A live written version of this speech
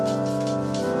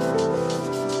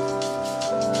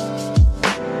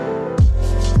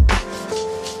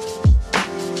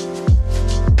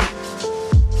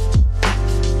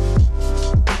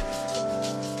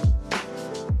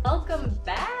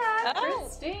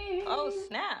Oh,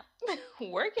 snap.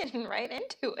 We're getting right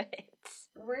into it.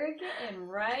 We're getting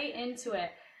right into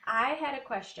it. I had a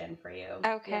question for you the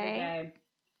other day.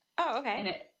 Oh, okay.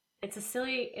 And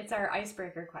it's our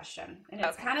icebreaker question. And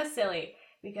it's kind of silly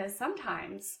because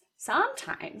sometimes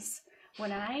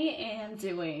when I am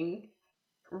doing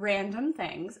random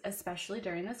things, especially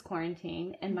during this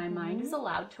quarantine, and my mind is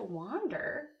allowed to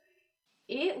wander,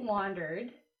 it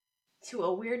wandered to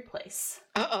a weird place.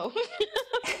 Uh-oh.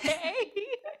 Okay.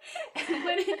 And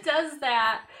when it does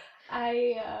that,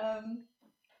 I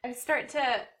start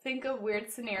to think of weird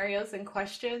scenarios and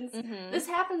questions. This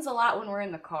happens a lot when we're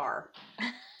in the car.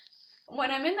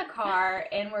 When I'm in the car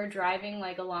and we're driving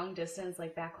like a long distance,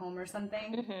 like back home or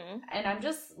something, and I'm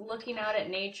just looking out at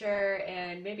nature,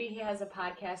 and maybe he has a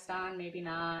podcast on, maybe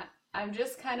not. I'm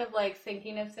just kind of like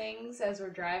thinking of things as we're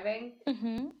driving.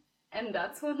 And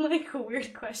that's when like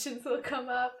weird questions will come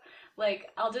up. Like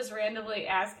I'll just randomly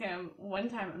ask him, one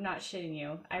time, I'm not shitting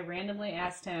you, I randomly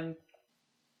asked him,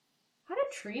 how do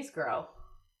trees grow?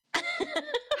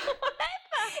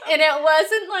 And it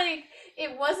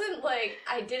wasn't like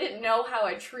I didn't know how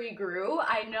a tree grew.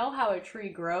 I know how a tree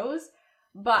grows,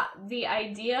 but the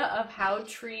idea of how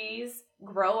trees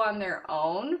grow on their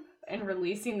own and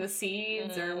releasing the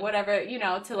seeds or whatever,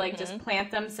 to like just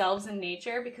plant themselves in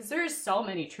nature, because there's so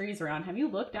many trees around. Have you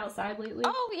looked outside lately?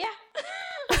 Oh, yeah.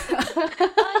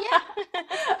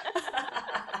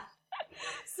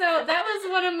 So that was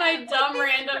one of my dumb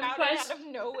random questions. Out of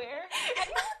nowhere. Have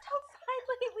you looked outside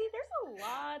lately? There's a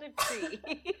lot of trees.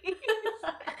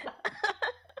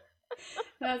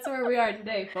 That's where we are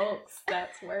today, folks.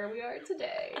 That's where we are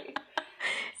today.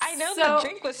 I know the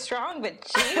drink was strong, but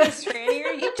geez,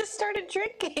 Franny, you just started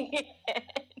drinking it.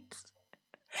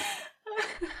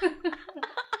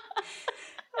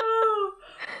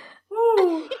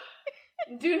 Oh.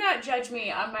 Do not judge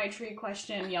me on my tree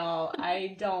question, y'all.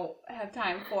 I don't have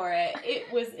time for it.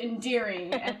 It was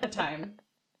endearing at the time.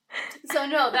 So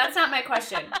no, that's not my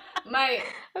question.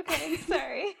 Okay,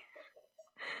 sorry.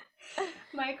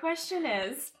 My question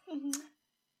is,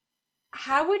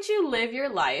 how would you live your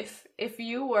life if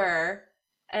you were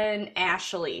an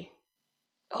Ashley?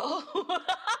 Oh,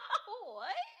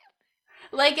 what?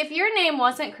 Like if your name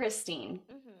wasn't Christine,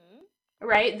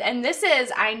 right? And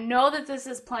I know that this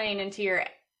is playing into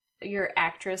your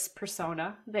actress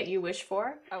persona that you wish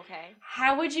for. Okay.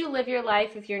 How would you live your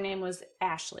life if your name was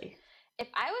Ashley? If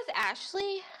I was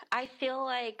Ashley, I feel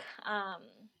like,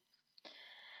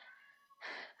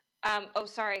 oh,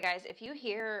 sorry guys, if you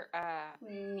hear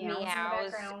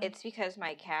meows, it's because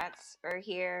my cats are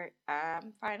here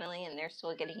finally, and they're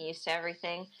still getting used to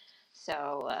everything.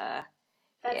 So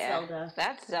that's Zelda.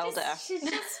 That's Zelda. She's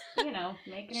just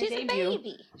making her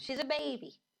debut. She's a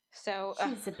baby. So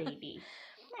she's a baby.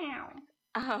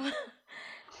 Meow.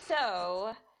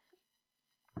 So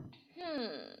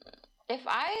if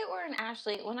I were an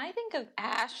Ashley, when I think of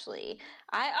Ashley,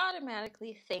 I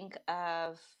automatically think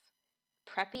of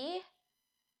preppy.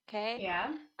 Okay?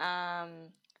 Yeah.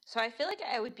 So I feel like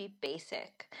I would be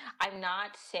basic. I'm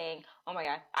not saying, oh my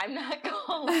God, I'm not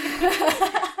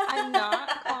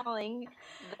calling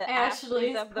the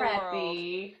Ashleys of the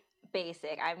world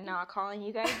basic. I'm not calling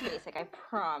you guys basic, I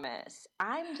promise.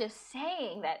 I'm just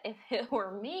saying that if it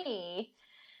were me,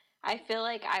 I feel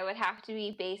like I would have to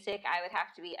be basic. I would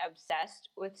have to be obsessed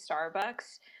with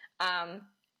Starbucks.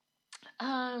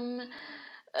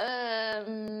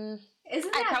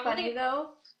 Isn't that funny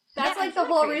though? That's like the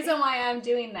whole reason why I'm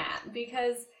doing that,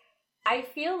 because I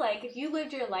feel like if you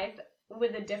lived your life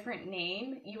with a different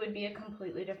name, you would be a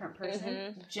completely different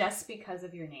person just because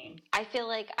of your name. I feel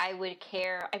like I would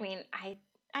care.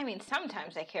 I mean,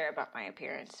 sometimes I care about my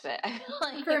appearance, but I feel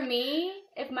like for me,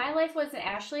 if my life wasn't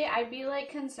Ashley, I'd be like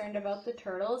concerned about the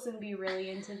turtles and be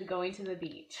really into going to the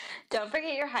beach. Don't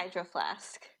forget your hydro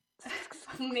flask.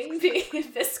 Maybe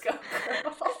Visco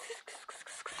Girl.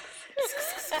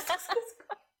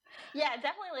 Yeah,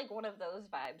 definitely like one of those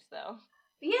vibes though.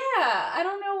 Yeah, I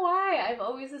don't know why. I've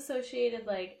always associated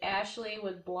like Ashley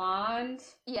with blonde.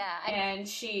 Yeah. And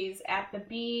she's at the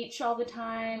beach all the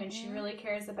time, and she really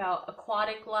cares about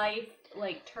aquatic life,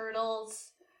 like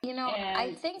turtles.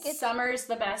 I think summer's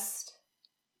the best.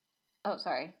 Oh,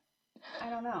 sorry. I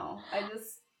don't know.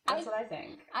 That's what I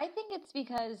think. I think it's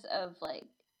because of like,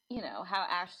 how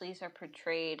Ashleys are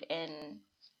portrayed in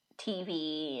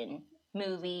TV and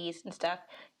movies and stuff.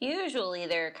 Usually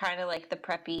they're kind of like the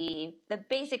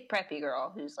basic preppy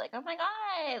girl who's like, oh my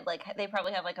God, like they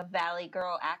probably have like a Valley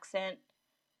girl accent.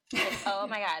 Like, oh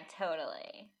my God,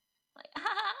 totally. Like,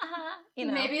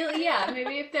 Maybe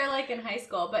if they're like in high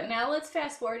school. But now let's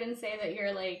fast forward and say that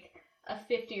you're like a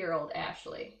 50-year-old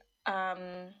Ashley.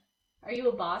 Are Are you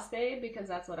a boss babe? Because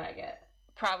that's what I get.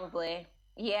 Probably.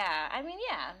 Yeah. I mean,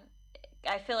 yeah.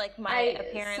 I feel like my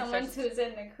appearance... Someone who's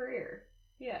in a career.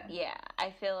 Yeah. Yeah.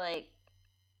 I feel like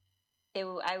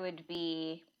I would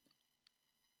be...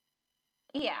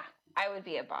 Yeah. I would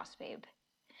be a boss babe.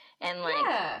 And, like,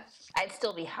 I'd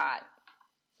still be hot.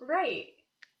 Right.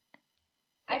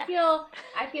 Yeah.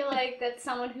 I feel like that's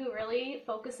someone who really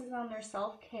focuses on their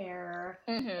self-care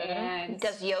and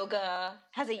does yoga,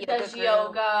 has a yoga does group.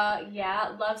 Yoga,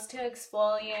 yeah, loves to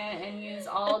exfoliate and use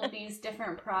all of these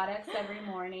different products every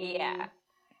morning. Yeah.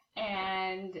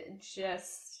 And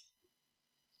just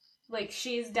like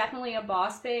she's definitely a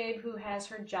boss babe who has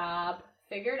her job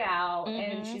figured out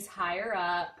and she's higher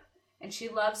up. And she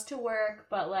loves to work,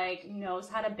 but, like, knows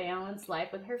how to balance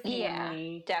life with her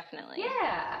family. Yeah, definitely.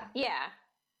 Yeah. Yeah.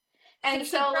 And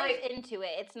so, she grows into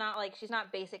it. It's not like she's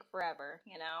not basic forever,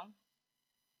 you know?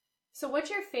 So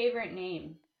what's your favorite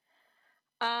name?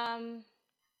 Do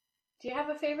you have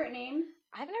a favorite name?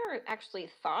 I've never actually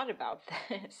thought about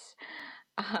this.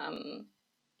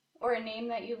 Or a name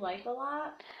that you like a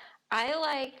lot? I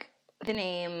like the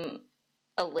name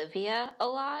Olivia a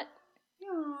lot.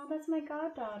 Oh, that's my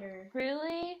goddaughter.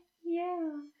 Really?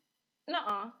 Yeah.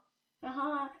 Nuh-uh.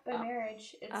 By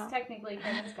marriage. It's technically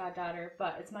Kevin's goddaughter,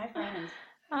 but it's my friend.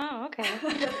 Oh, okay.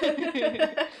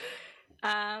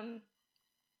 I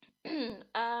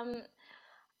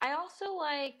also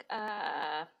like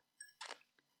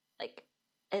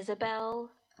Isabel.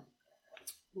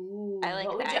 Ooh, I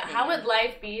like that. How would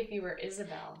life be if you were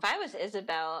Isabel? If I was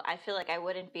Isabel, I feel like I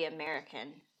wouldn't be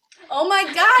American. Oh my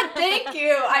God, thank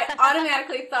you. I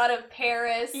automatically thought of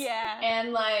Paris. Yeah.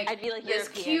 And like, I'd be like this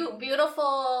European. cute,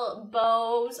 beautiful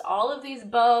bows, all of these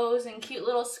bows and cute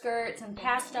little skirts and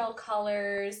pastel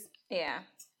colors. Yeah.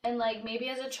 And like, maybe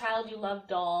as a child you love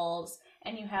dolls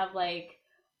and you have like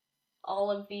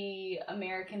all of the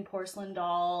American porcelain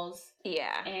dolls.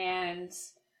 Yeah. And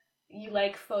you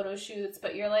like photo shoots,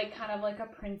 but you're like kind of like a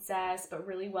princess, but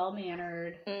really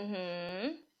well-mannered. Mm-hmm.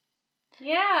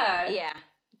 Yeah. Yeah.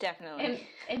 Definitely. And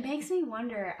it makes me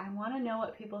wonder, I want to know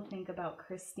what people think about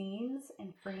Christines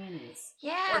and Frannies.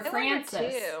 Yeah, or Frances. I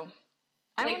wonder too.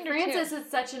 Like, Frances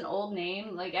is such an old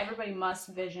name. Like, everybody must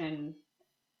vision,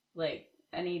 like,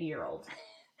 an 80-year-old.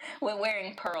 When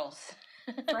wearing pearls.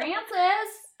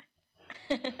 Frances!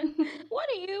 What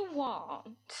do you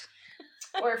want?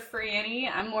 Or Franny.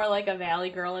 I'm more like a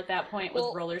valley girl at that point with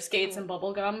roller skates and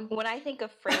bubble gum. When I think of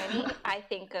Franny, I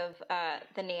think of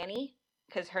the nanny,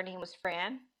 because her name was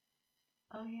Fran.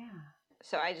 Oh, yeah.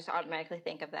 So I just automatically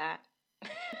think of that.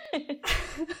 Isn't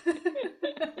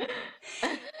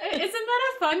that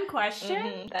a fun question?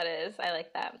 Mm-hmm, that is. I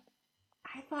like that.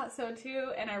 I thought so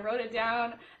too, and I wrote it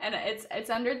down, and it's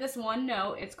under this one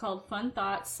note. It's called Fun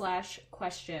Thoughts /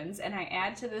 Questions, and I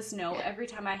add to this note every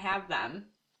time I have them.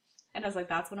 And I was like,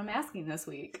 that's what I'm asking this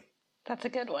week. That's a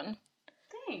good one.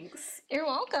 Thanks. You're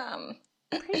welcome.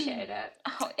 Appreciate it.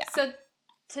 Oh, yeah. So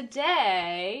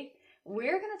today,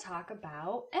 we're going to talk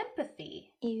about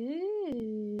empathy.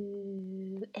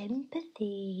 Ooh,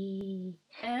 empathy.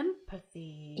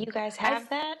 Empathy. You guys have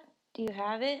that? Do you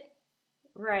have it?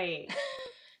 Right.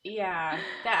 Yeah.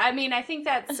 I think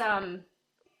that's,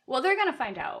 well, they're going to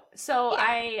find out. So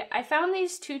yeah. I found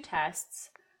these two tests.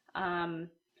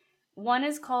 One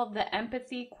is called the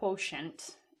Empathy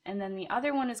Quotient, and then the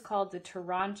other one is called the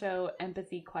Toronto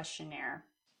Empathy Questionnaire.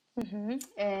 Mm-hmm.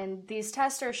 And these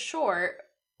tests are short.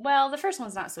 Well, the first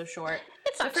one's not so short.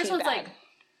 It's not the first too one's bad. like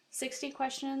 60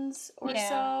 questions or Yeah,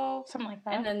 so. something like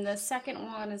that. And then the second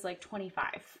one is like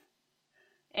 25.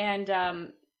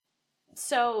 And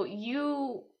so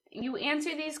you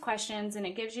answer these questions, and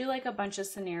it gives you like a bunch of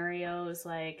scenarios,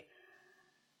 like,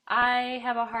 I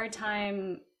have a hard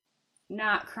time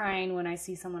not crying when I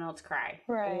see someone else cry.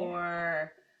 Right.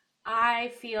 Or I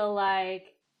feel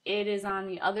like it is on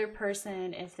the other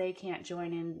person if they can't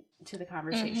join in to the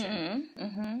conversation.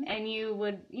 Mm-hmm. Mm-hmm. And you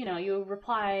would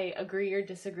reply, agree or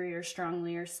disagree or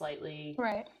strongly or slightly.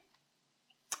 Right.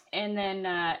 And then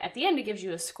at the end it gives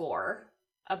you a score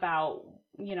about,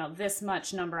 this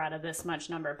much number out of this much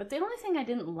number. But the only thing I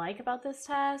didn't like about this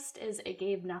test is it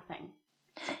gave nothing.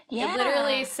 Yeah. It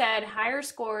literally said higher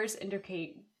scores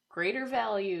indicate greater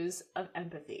values of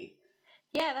empathy.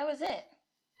 Yeah, that was it.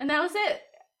 And that was it.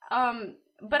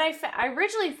 But I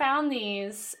originally found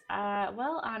these,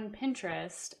 on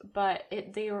Pinterest, but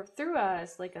they were through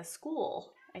us like a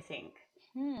school, I think.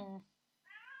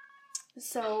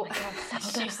 So,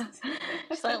 she's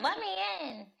like, let me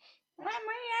in. Let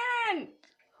me in.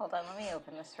 Hold on, let me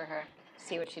open this for her.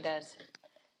 See what she does.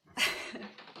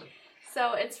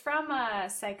 So it's from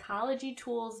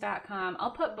psychologytools.com.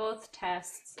 I'll put both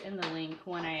tests in the link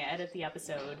when I edit the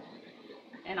episode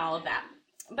and all of that.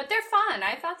 But they're fun.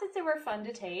 I thought that they were fun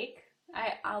to take.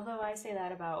 Although I say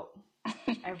that about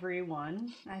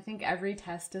everyone. I think every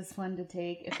test is fun to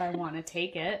take if I want to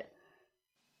take it.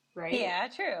 Right? Yeah,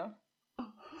 true.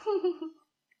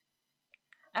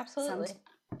 Absolutely.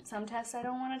 Some tests I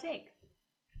don't want to take.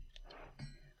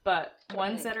 But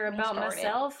ones that are about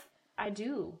myself, I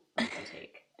do want to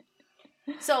take.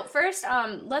 So first,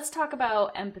 let's talk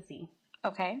about empathy.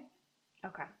 Okay.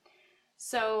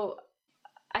 So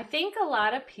I think a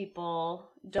lot of people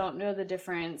don't know the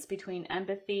difference between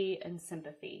empathy and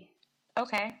sympathy.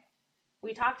 Okay.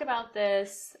 We talked about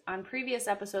this on previous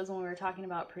episodes when we were talking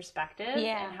about perspective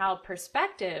and how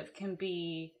perspective can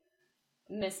be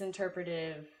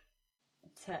misinterpretive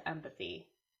to empathy.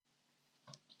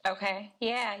 Okay.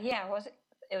 Yeah.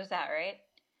 It was that, right?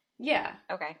 Yeah.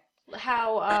 Okay.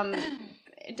 How,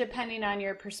 depending on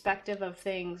your perspective of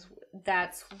things,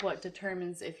 that's what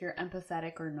determines if you're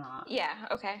empathetic or not. Yeah,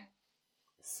 okay.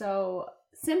 So,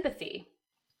 sympathy.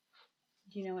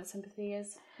 Do you know what sympathy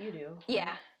is? You do.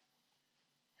 Yeah.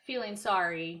 Feeling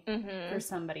sorry for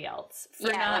somebody else.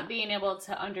 For not being able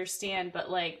to understand, but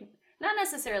like, not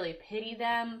necessarily pity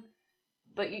them,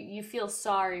 but you feel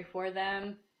sorry for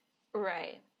them.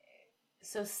 Right.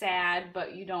 So sad,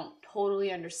 but you don't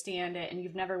totally understand it, and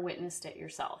you've never witnessed it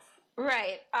yourself.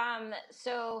 Right.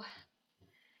 So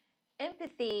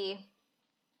empathy,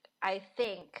 I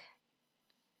think,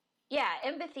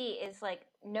 empathy is like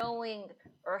knowing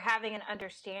or having an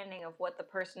understanding of what the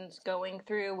person's going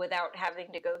through without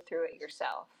having to go through it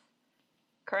yourself.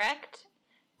 Correct?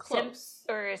 Close.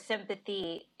 Or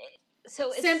sympathy.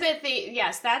 So it's sympathy,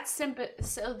 yes, that's sympathy.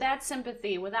 So that's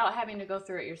sympathy without having to go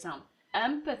through it yourself.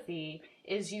 Empathy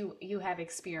is you have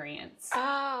experience.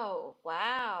 Oh,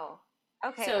 wow.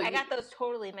 Okay, so I got those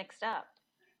totally mixed up.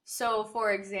 So,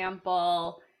 for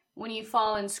example, when you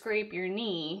fall and scrape your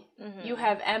knee, you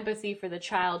have empathy for the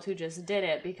child who just did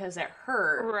it because it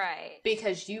hurt. Right.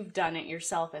 Because you've done it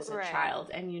yourself as a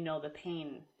child and you know the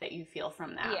pain that you feel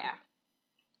from that. Yeah.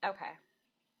 Okay.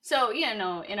 So, in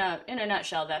a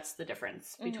nutshell, that's the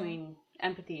difference between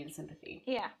empathy and sympathy.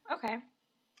 Yeah, okay.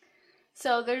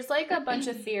 So, there's like a bunch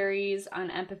of theories on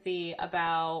empathy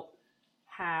about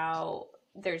how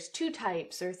there's 2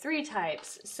 types or 3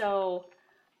 types. So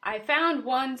I found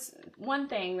one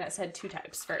thing that said 2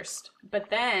 types first, but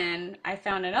then I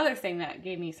found another thing that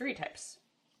gave me 3 types.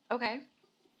 Okay.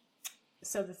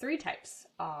 So the 3 types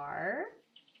are,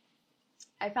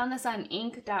 I found this on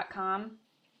Inc.com.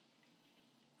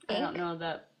 I don't know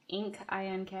the Inc,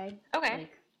 I-N-K. Okay.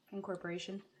 Like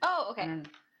incorporation. Oh, okay. And,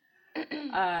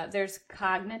 there's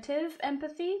cognitive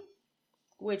empathy,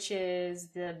 which is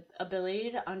the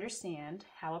ability to understand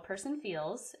how a person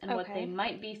feels and what they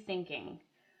might be thinking.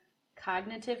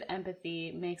 Cognitive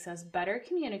empathy makes us better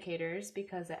communicators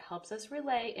because it helps us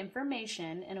relay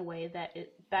information in a way that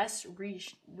it best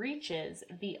reaches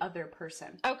the other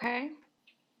person. Okay.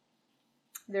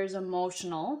 There's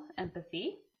emotional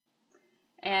empathy,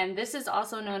 and this is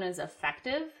also known as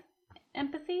affective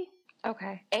empathy.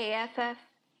 Okay. AFF?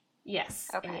 Yes.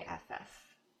 Okay.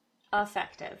 AFF.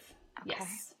 Affective. Okay.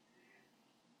 Yes.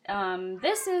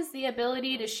 This is the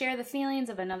ability to share the feelings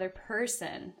of another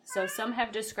person. So some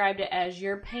have described it as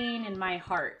your pain in my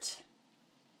heart.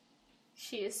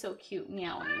 She is so cute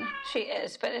meowing. She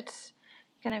is, but it's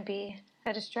gonna be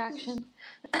a distraction.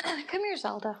 Come here,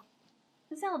 Zelda.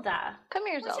 Zelda. Come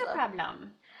here, Zelda. What's your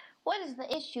problem? What is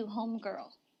the issue,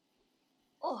 homegirl?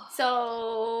 Oh.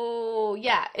 So,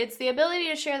 yeah, it's the ability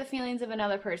to share the feelings of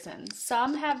another person.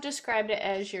 Some have described it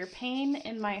as your pain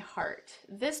in my heart.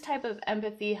 This type of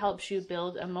empathy helps you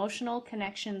build emotional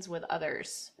connections with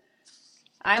others.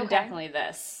 I'm definitely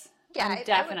this. Yeah, I'm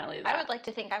definitely that. I would like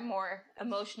to think I'm more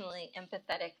emotionally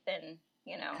empathetic than,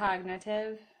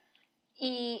 Cognitive?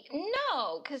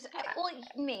 No, because,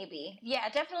 maybe. Yeah,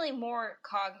 definitely more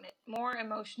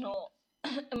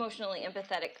emotionally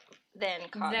empathetic than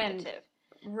cognitive.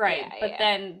 Right, but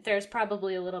then there's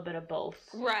probably a little bit of both.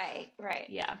 Right.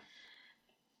 Yeah.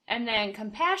 And then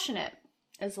compassionate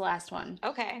is the last one.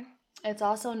 Okay. It's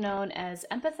also known as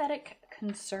empathetic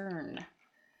concern.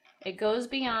 It goes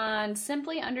beyond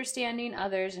simply understanding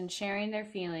others and sharing their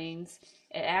feelings.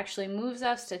 It actually moves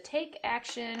us to take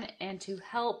action and to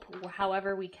help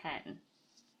however we can.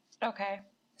 Okay.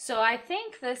 So I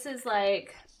think this is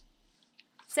like,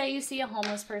 say you see a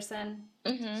homeless person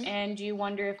and you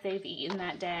wonder if they've eaten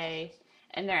that day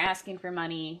and they're asking for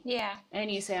money. Yeah.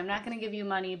 And you say, I'm not going to give you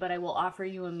money, but I will offer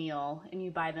you a meal, and you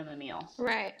buy them a meal.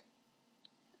 Right.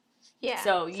 Yeah.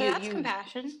 So that's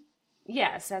compassion.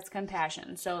 Yes, that's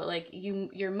compassion. So like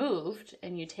you're moved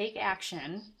and you take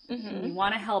action and you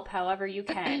want to help however you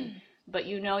can, but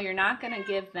you know you're not going to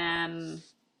give them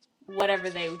whatever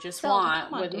they just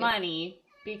want with money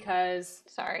because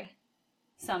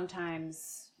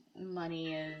sometimes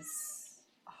money is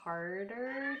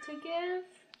harder to give.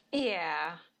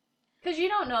 Yeah. Because you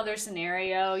don't know their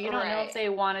scenario. You don't know if they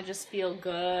want to just feel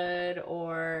good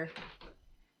or,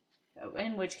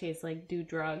 in which case, like, do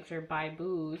drugs or buy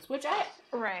booze. Which I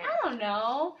don't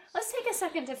know. Let's take a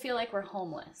second to feel like we're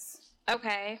homeless.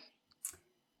 Okay.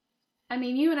 I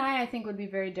mean, you and I think, would be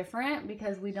very different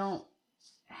because we don't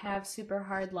have super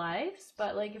hard lives.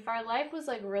 But, like, if our life was,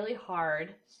 like, really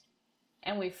hard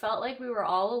and we felt like we were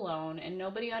all alone and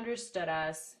nobody understood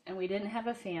us and we didn't have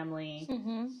a family...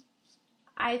 Mm-hmm.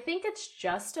 I think it's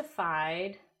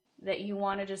justified that you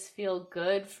want to just feel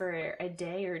good for a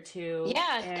day or two.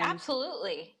 Yeah,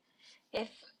 absolutely. If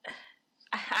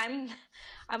I'm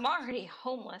already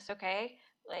homeless, okay?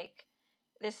 Like,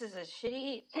 this is a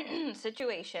shitty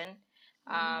situation.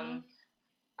 I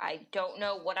don't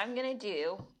know what I'm gonna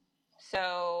do.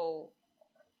 So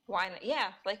why not? Yeah,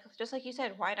 like just like you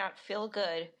said, why not feel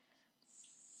good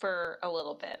for a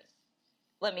little bit?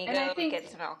 Let me go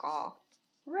get some alcohol.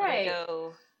 Right. Let me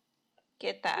go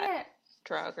get that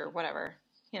drug or whatever,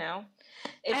 you know?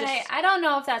 I don't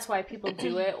know if that's why people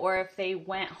do it or if they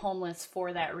went homeless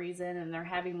for that reason and they're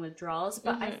having withdrawals,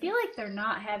 but I feel like they're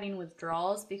not having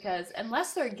withdrawals because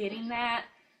unless they're getting that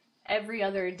every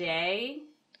other day,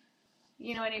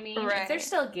 you know what I mean? Right. If they're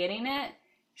still getting it,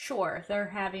 sure, they're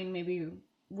having maybe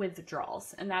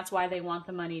withdrawals, and that's why they want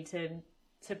the money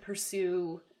to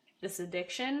pursue this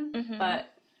addiction,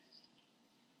 but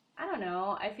I don't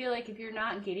know. I feel like if you're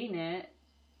not getting it,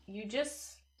 you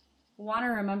just want to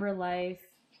remember life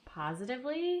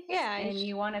positively. Yeah. And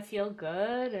you want to feel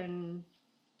good and...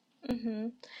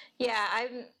 Yeah,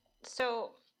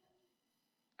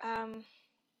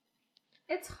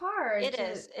 it's hard. It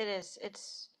is.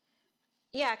 It's...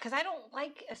 Yeah, because I don't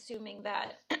like assuming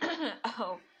that,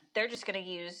 they're just going to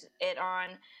use it on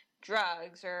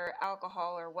drugs or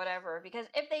alcohol or whatever, because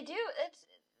if they do,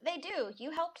 they do.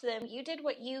 You helped them. You did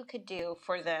what you could do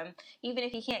for them. Even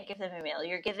if you can't give them a meal,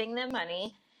 you're giving them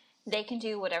money. They can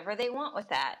do whatever they want with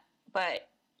that. But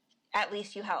at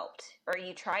least you helped, or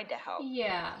you tried to help.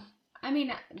 Yeah. I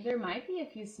mean, there might be a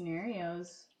few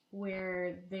scenarios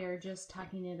where they're just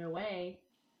tucking it away.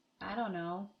 I don't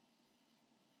know.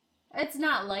 It's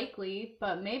not likely,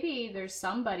 but maybe there's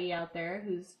somebody out there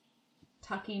who's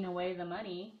tucking away the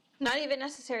money. Not even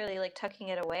necessarily like tucking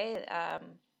it away.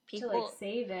 People, to like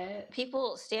save it.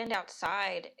 People stand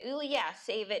outside. Ooh, yeah,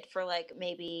 save it for like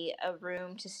maybe a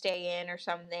room to stay in or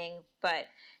something. But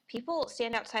people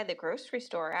stand outside the grocery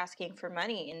store asking for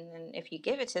money, and then if you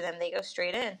give it to them, they go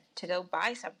straight in to go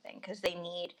buy something because they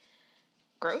need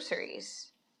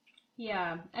groceries.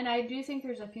 Yeah, and I do think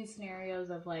there's a few scenarios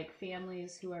of like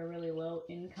families who are really low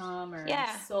income or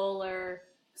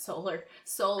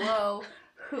solo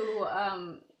who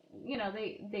you know,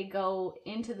 they go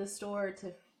into the store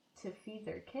to feed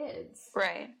their kids.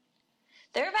 Right.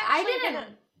 They're actually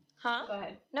Huh? Go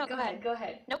ahead. No, go ahead. Go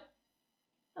ahead. Nope.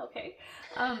 Okay.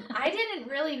 I didn't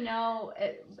really know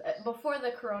before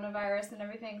the coronavirus and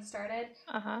everything started.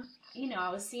 You know, I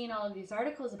was seeing all of these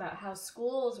articles about how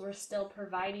schools were still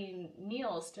providing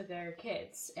meals to their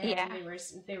kids, and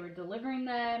they were delivering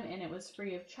them, and it was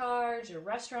free of charge. Or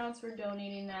restaurants were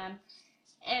donating them,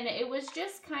 and it was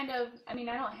just kind of. I mean,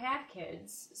 I don't have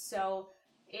kids, so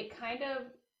it kind of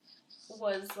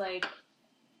was like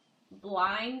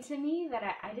blind to me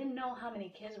that I didn't know how many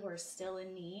kids were still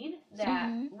in need that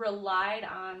relied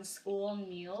on school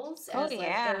meals as like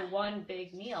their one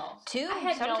big meal. I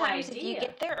had sometimes no idea. If you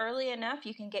get there early enough,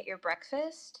 you can get your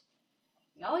breakfast.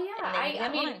 Oh yeah, I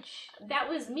mean lunch. That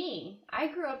was me. I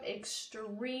grew up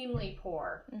extremely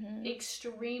poor,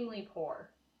 extremely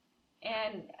poor,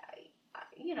 and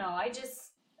you know,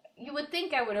 you would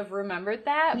think I would have remembered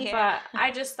that, but I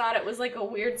just thought it was like a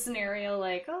weird scenario,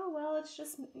 like, oh, well, it's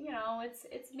just, you know,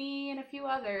 it's me and a few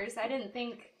others. I didn't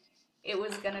think it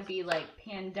was going to be, like,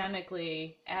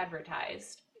 pandemically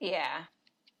advertised. Yeah.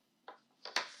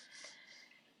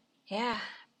 Yeah.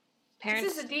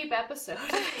 This is a deep episode.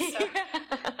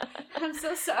 I'm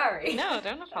so sorry. No,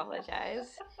 don't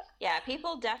apologize. Yeah,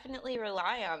 people definitely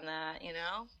rely on that, you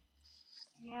know?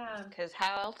 Yeah. Because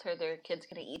how else are their kids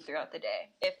going to eat throughout the day?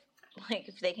 If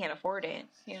they can't afford it,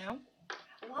 you know?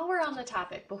 While we're on the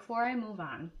topic, before I move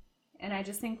on, and I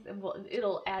just think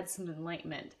it'll add some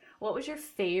enlightenment, what was your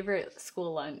favorite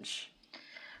school lunch?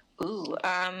 Ooh,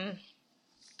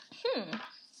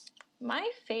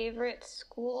 my favorite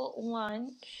school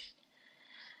lunch,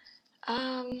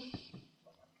 Um,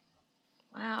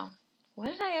 wow.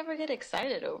 What did I ever get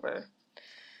excited over?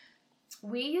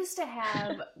 We used to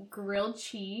have grilled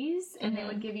cheese, and they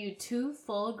would give you 2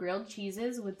 full grilled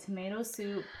cheeses with tomato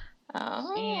soup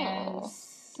and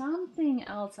something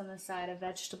else on the side, a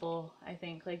vegetable, I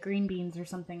think, like green beans or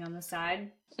something on the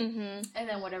side. And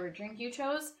then whatever drink you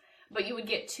chose. But you would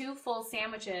get 2 full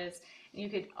sandwiches, and you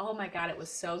could, oh my God, it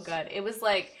was so good. It was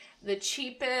like the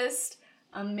cheapest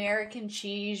American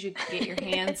cheese you could get your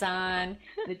hands on,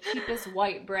 the cheapest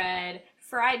white bread,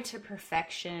 fried to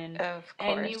perfection. Of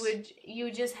course. And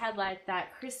you just had like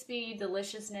that crispy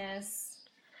deliciousness.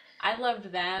 I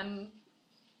loved them.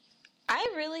 I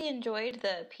really enjoyed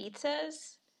the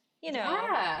pizzas. You know,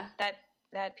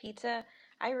 that pizza.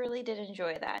 I really did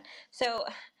enjoy that. So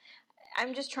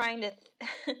I'm just trying to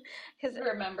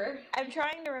remember. I'm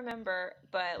trying to remember,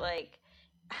 but like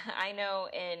I know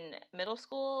in middle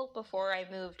school, before I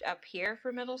moved up here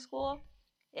for middle school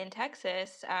in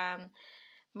Texas,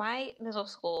 my middle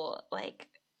school, like,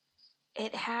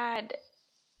 it had,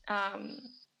 I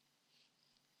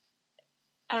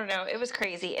don't know, it was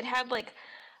crazy. It had, like,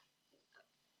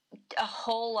 a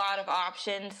whole lot of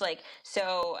options. Like,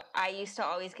 so I used to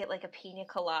always get, like, a pina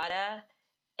colada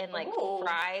and, like,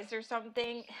 fries or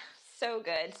something. So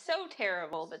good. So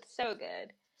terrible, but so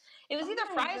good. It was either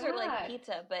fries or, like,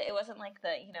 pizza, but it wasn't, like,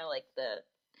 the, you know, like, the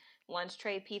lunch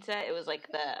tray pizza. It was,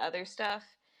 like, the other stuff.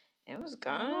 It was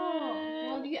good.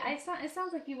 Oh, well, it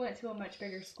sounds like you went to a much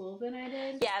bigger school than I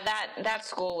did. Yeah, that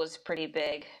school was pretty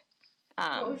big.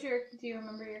 Do you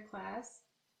remember your class?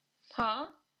 Huh?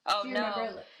 Oh, no.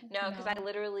 Remember? No, because I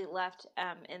literally left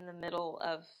in the middle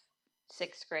of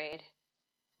 6th grade.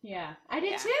 Yeah, I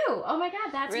did too. Oh my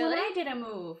God, that's when I did a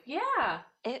move. Yeah.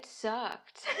 It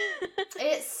sucked.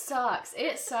 It sucks.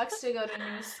 It sucks to go to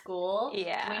new school.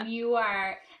 Yeah. When you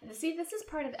are... See, this is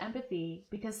part of empathy,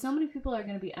 because so many people are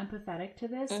going to be empathetic to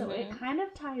this, so it kind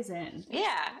of ties in.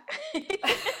 Yeah.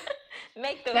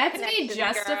 Make those That's connections, me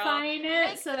justifying girl.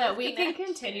 it so that we can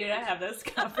continue to have this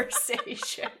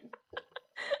conversation.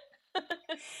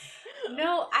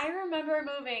 No, I remember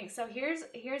moving. So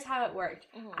here's how it worked.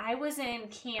 I was in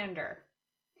Candor,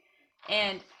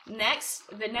 and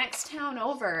the next town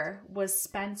over was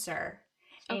Spencer.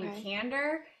 Okay. And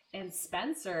Candor and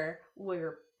Spencer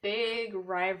were big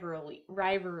rivals.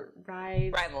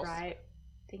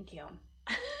 Thank you.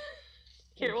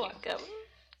 You're welcome.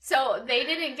 So they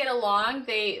didn't get along.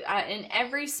 They in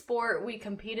every sport we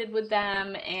competed with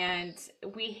them, and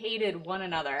we hated one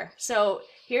another. So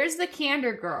here's the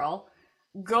Candor girl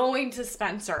going to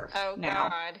Spencer. Oh now.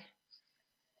 God.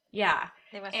 Yeah.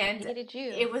 They must have hated you.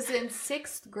 It was in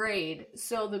 6th grade,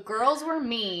 so the girls were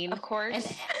mean. Of course.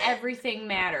 And everything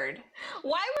mattered.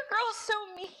 Why were girls so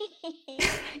mean?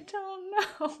 I don't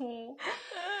know.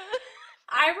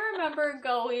 I remember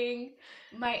going,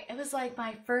 it was like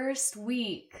my first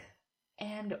week,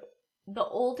 and the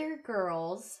older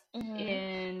girls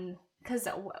because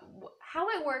how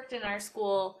it worked in our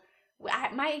school,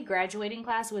 my graduating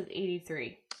class was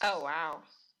 83. Oh, wow.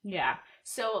 Yeah.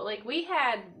 So, like, we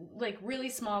had, like, really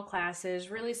small classes,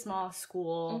 really small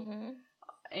school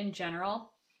in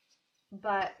general.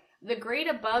 But the grade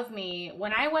above me,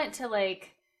 when I went to,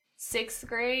 like, 6th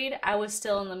grade, I was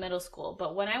still in the middle school.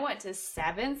 But when I went to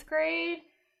 7th grade,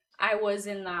 I was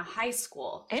in the high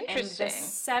school. Interesting. And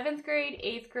the 7th grade,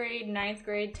 8th grade, 9th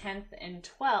grade, 10th, and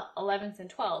 11th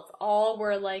and 12th all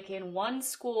were, like, in one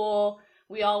school.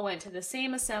 We all went to the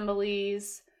same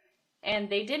assemblies.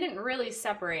 And they didn't really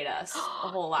separate us a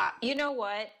whole lot. You know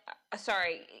what?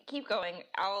 Sorry, keep going.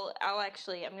 I'm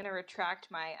going to retract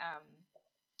my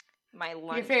my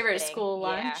lunch. Your favorite thing. school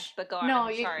lunch? Yeah, but go on. No,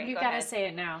 I'm sorry. you gotta say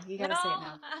it now. You gotta say it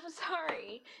now. I'm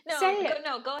sorry. No, say it.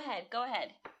 Go ahead. Go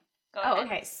ahead.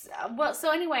 Okay.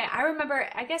 So anyway, I remember,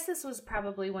 I guess this was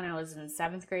probably when I was in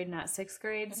 7th grade, not 6th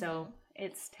grade. So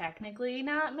it's technically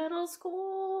not middle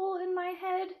school in my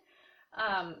head.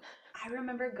 I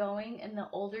remember going, and the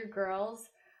older girls,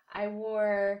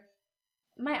 my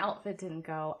outfit didn't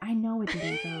go. I know it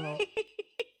didn't go.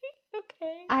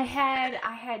 Okay. I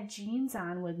had jeans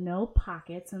on with no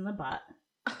pockets in the butt,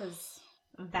 because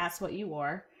that's what you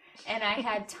wore. And I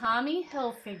had Tommy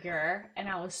Hilfiger, and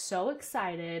I was so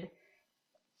excited.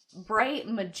 Bright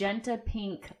magenta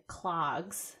pink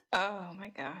clogs. Oh my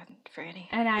God, Franny.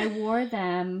 And I wore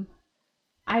them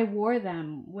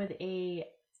with a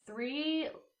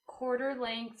 3/4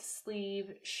 length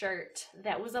sleeve shirt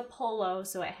that was a polo,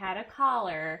 so it had a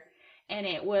collar, and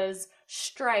it was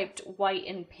striped white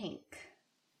and pink.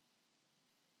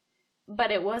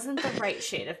 But it wasn't the right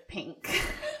shade of pink.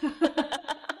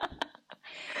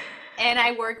 And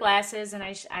I wore glasses, and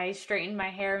I straightened my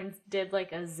hair and did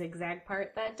like a zigzag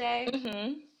part that day.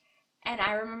 Mm-hmm. And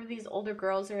I remember these older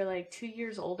girls who are like 2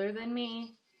 years older than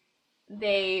me.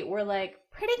 They were like,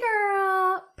 pretty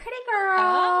girl, pretty girl.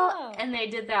 Oh. And they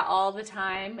did that all the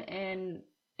time in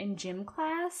gym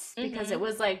class because it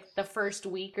was like the first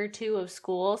week or two of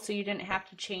school. So you didn't have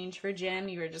to change for gym.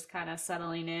 You were just kind of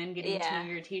settling in, getting to know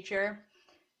your teacher.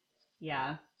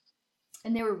 Yeah.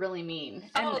 And they were really mean.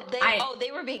 And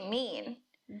they were being mean.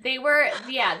 They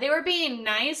were being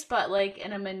nice, but like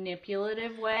in a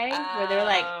manipulative way, where they're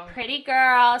like, pretty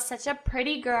girl, such a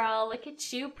pretty girl, look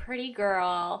at you, pretty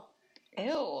girl.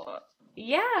 Ew.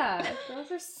 Yeah,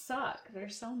 those are suck. They're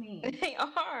so mean. They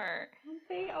are.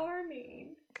 They are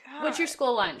mean. God. What's your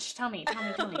school lunch? Tell me.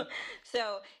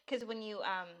 So, because when you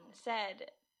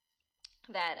said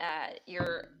that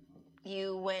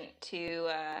you went to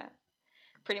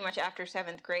pretty much after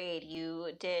 7th grade,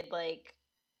 you did like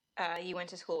you went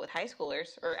to school with high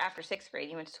schoolers, or after 6th grade,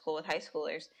 you went to school with high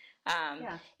schoolers.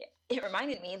 Yeah. It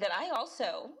reminded me that I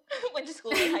also went to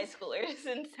school with high schoolers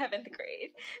in 7th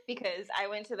grade because I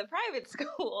went to the private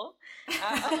school.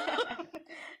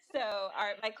 So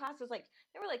my class was like,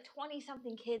 there were like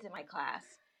 20-something kids in my class.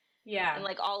 Yeah. In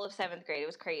like all of 7th grade. It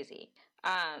was crazy.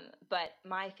 But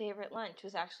my favorite lunch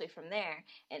was actually from there,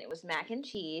 and it was mac and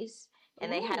cheese.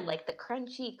 And they had like the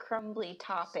crunchy, crumbly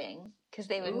topping because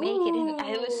they would make it, and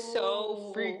it was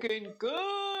so freaking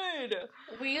good.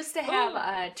 We used to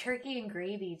have turkey and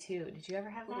gravy too. Did you ever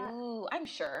have that? Ooh, I'm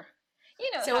sure. You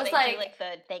know, so how it was they do like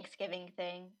the Thanksgiving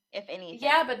thing, if anything.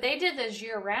 Yeah, but they did this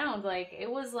year round. Like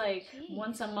it was like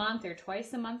once a month or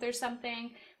twice a month or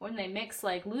something when they mix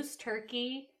like loose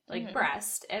turkey, like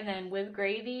breast, and then with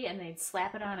gravy, and they'd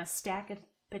slap it on a stack of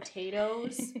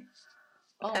potatoes.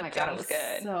 Oh my God, it was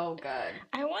good. So good.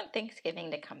 I want Thanksgiving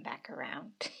to come back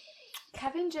around.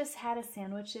 Kevin just had a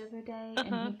sandwich the other day,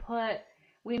 and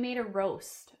we made a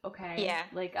roast, okay? Yeah.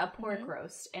 Like a pork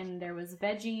roast, and there was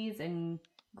veggies and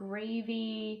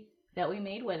gravy that we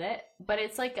made with it, but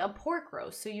it's like a pork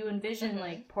roast, so you envision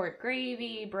like pork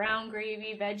gravy, brown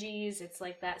gravy, veggies. It's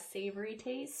like that savory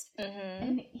taste.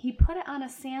 And he put it on a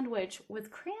sandwich with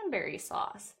cranberry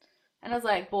sauce, and I was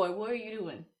like, boy, what are you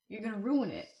doing? You're going to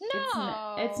ruin it.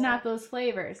 No. It's not those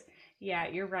flavors. Yeah,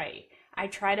 you're right. I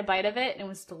tried a bite of it, and it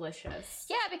was delicious.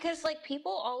 Yeah, because, like,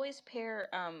 people always pair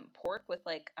pork with,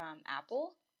 like,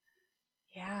 apple.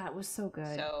 Yeah, it was so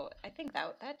good. So I think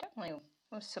that definitely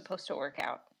was supposed to work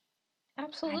out.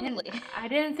 Absolutely. I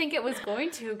didn't think it was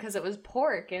going to because it was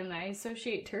pork, and I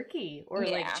associate turkey or,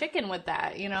 like, chicken with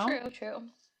that, you know? True.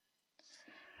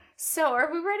 So,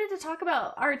 are we ready to talk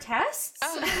about our tests?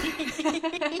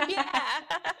 Yeah.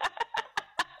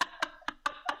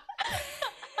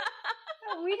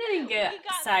 We didn't get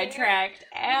sidetracked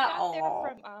at all.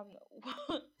 From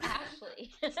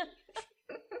Ashley.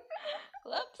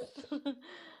 Whoops.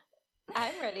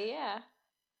 I'm ready, yeah.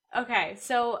 Okay,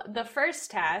 so the first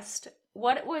test,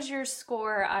 what was your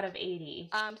score out of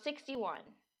 80? 61.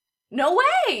 No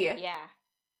way! Yeah.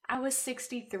 I was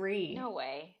 63. No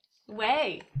way.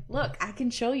 Look, I can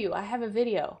show you. I have a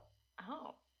video.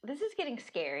 Oh, this is getting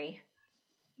scary.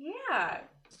 Yeah.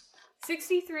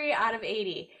 63 out of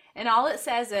 80. And all it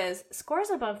says is, scores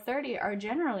above 30 are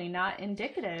generally not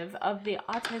indicative of the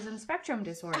autism spectrum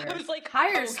disorder. I was like,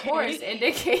 higher scores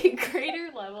indicate greater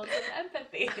levels of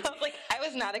empathy. I was like, I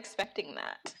was not expecting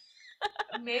that.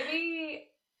 Maybe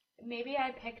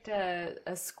I picked a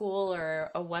school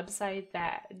or a website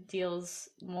that deals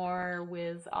more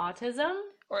with autism.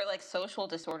 Or like social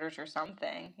disorders or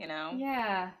something, you know?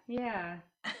 Yeah.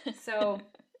 So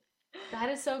that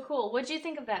is so cool. What did you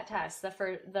think of that test,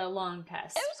 the long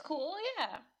test? It was cool,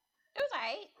 yeah. It was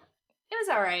alright. It was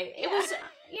alright. Yeah. It was,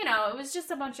 it was just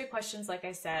a bunch of questions, like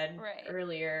I said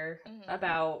earlier,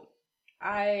 about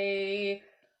I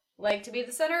like to be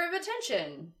the center of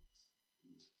attention.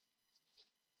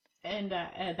 And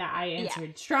that I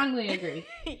answered strongly agree.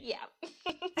 Yeah.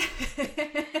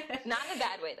 Not in a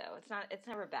bad way, though. It's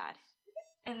never bad.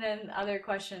 And then other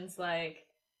questions like,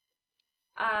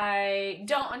 I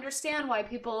don't understand why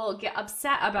people get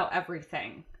upset about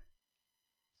everything.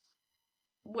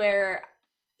 Where,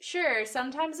 sure,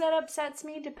 sometimes that upsets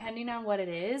me depending on what it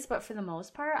is, but for the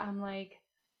most part, I'm like,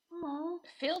 oh.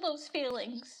 Feel those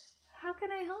feelings. How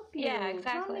can I help you? Yeah,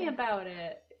 exactly. Tell me about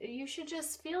it. You should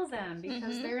just feel them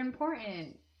because they're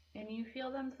important, and you feel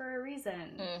them for a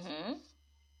reason.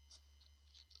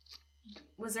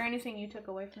 Was there anything you took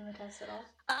away from the test at all?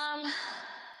 No.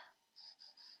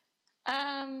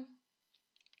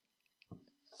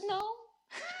 No.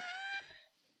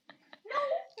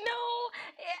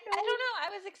 I don't know.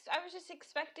 I was just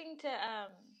expecting to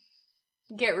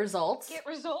Get results. Get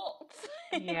results.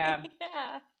 Yeah.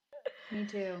 Yeah. Me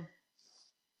too.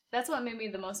 That's what made me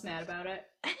the most mad about it.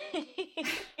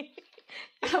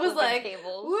 I was like,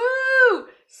 woo!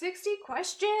 60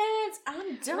 questions!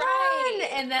 I'm done! Right.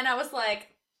 And then I was like,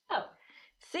 oh.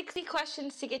 60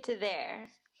 questions to get to there.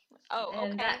 Oh,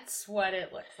 and that's what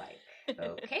it looks like.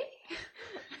 Okay.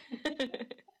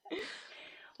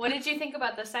 What did you think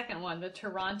about the second one, the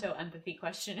Toronto Empathy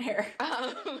Questionnaire?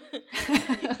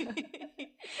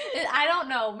 I don't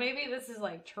know. Maybe this is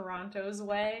like Toronto's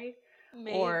way.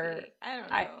 Maybe. Or I don't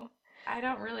know. I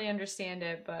don't really understand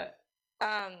it, but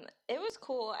it was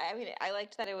cool. I mean, I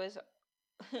liked that it was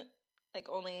like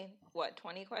only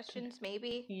 20 questions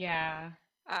maybe. Yeah.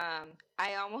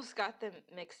 I almost got them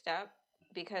mixed up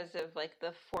because of like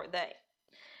the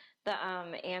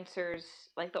answers,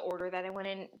 like the order that I went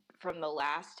in from the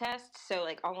last test. So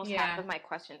like almost half of my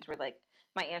questions were like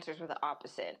my answers were the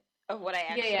opposite of what I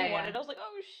actually wanted. I was like,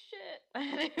 oh shit, I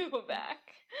had to go back.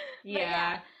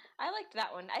 Yeah. I liked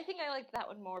that one. I think I liked that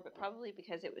one more, but probably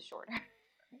because it was shorter.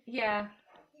 Yeah.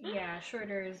 Yeah,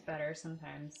 shorter is better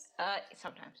sometimes.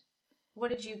 Sometimes. What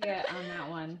did you get on that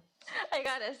one? I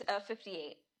got a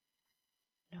 58.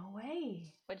 No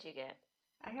way. What'd you get?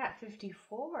 I got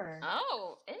 54.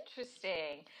 Oh,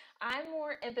 interesting. I'm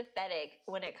more empathetic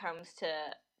when it comes to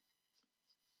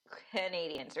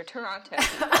Canadians or Toronto.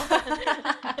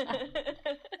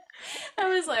 I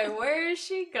was like, where is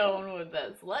she going with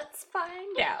this? Let's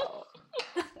find out.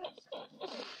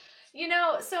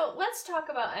 So let's talk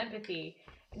about empathy.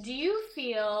 Do you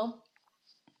feel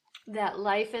that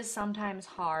life is sometimes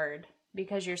hard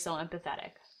because you're so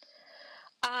empathetic?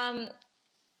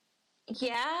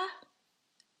 Yeah.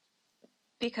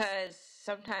 Because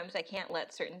sometimes I can't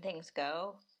let certain things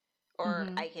go, or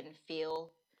I can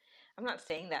feel. I'm not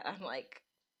saying that I'm like,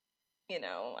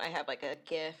 I have like a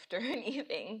gift or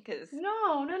anything. Cause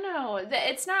No.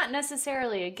 It's not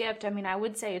necessarily a gift. I mean, I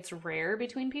would say it's rare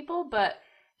between people, but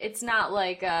it's not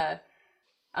like a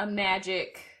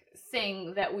magic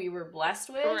thing that we were blessed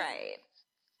with. Right.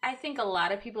 I think a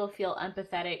lot of people feel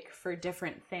empathetic for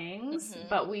different things,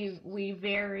 but we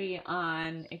vary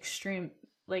on extreme,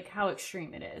 like how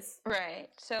extreme it is. Right.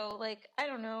 So like, I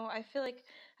don't know. I feel like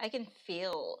I can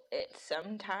feel it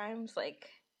sometimes. Like,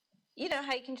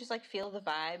 how you can just like feel the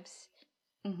vibes.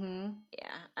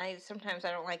 Yeah. Sometimes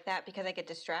I don't like that because I get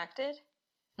distracted.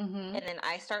 And then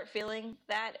I start feeling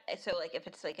that. So like if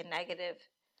it's like a negative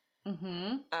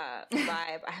vibe,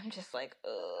 I'm just like,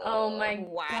 oh my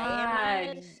why God.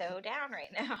 am I so down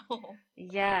right now?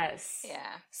 Yes.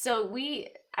 Yeah. So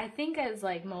I think as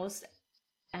like most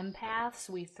empaths,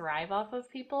 we thrive off of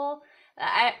people.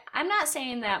 I'm not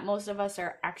saying that most of us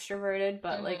are extroverted,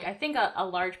 but like I think a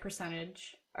large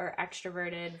percentage are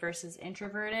extroverted versus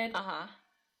introverted.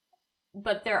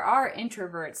 But there are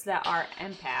introverts that are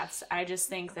empaths. I just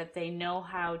think that they know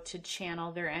how to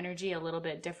channel their energy a little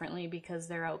bit differently because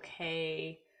they're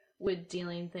okay with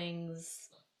dealing things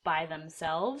by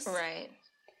themselves. Right.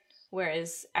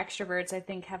 Whereas extroverts, I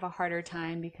think, have a harder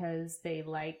time because they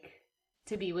like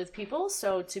to be with people.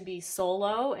 So to be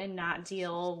solo and not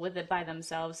deal with it by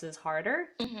themselves is harder.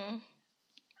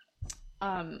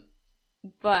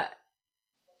 But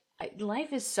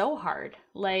life is so hard.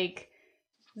 Like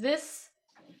this,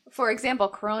 for example,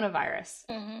 coronavirus.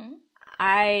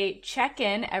 I check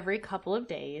in every couple of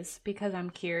days because I'm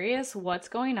curious what's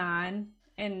going on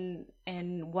and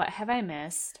what have I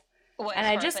missed. What, and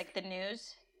I just like the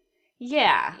news?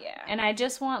 Yeah. And I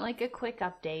just want like a quick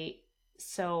update.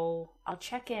 So I'll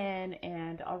check in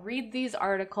and I'll read these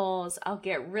articles. I'll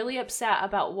get really upset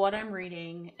about what I'm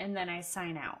reading and then I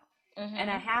sign out.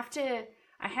 And I have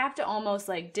to almost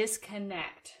like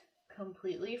disconnect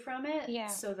completely from it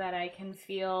so that I can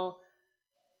feel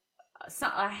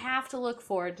I have to look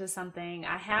forward to something.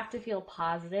 I have to feel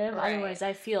positive. Right. Otherwise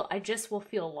I just will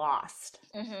feel lost.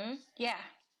 Yeah.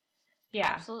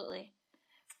 Absolutely.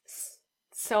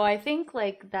 So I think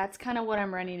like that's kind of what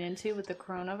I'm running into with the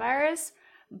coronavirus,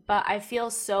 but I feel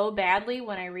so badly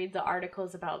when I read the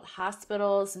articles about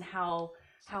hospitals and how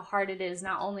hard it is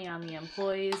not only on the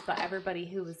employees but everybody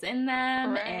who was in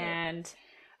them. Right. And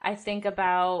I think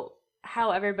about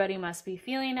how everybody must be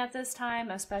feeling at this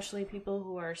time, especially people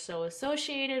who are so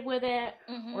associated with it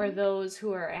or those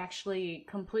who are actually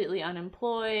completely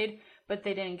unemployed but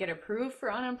they didn't get approved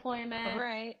for unemployment.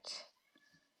 Right.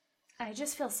 I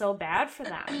just feel so bad for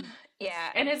them.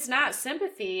 Yeah. And it's not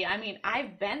sympathy. I mean,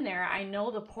 I've been there. I know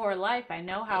the poor life. I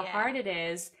know how hard it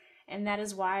is. And that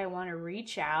is why I want to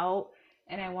reach out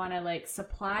and I want to like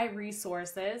supply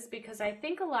resources because I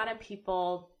think a lot of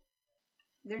people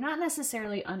they're not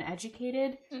necessarily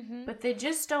uneducated, but they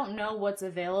just don't know what's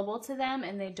available to them,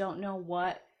 and they don't know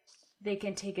what they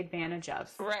can take advantage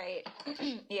of. Right.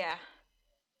 Yeah.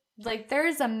 Like,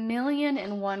 there's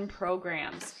 1,000,001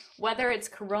 programs, whether it's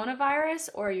coronavirus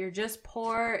or you're just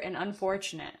poor and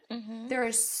unfortunate. There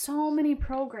are so many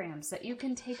programs that you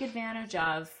can take advantage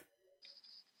of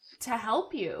to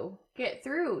help you get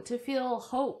through, to feel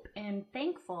hope and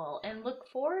thankful and look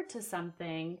forward to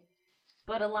something.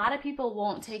 But a lot of people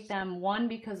won't take them, one,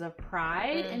 because of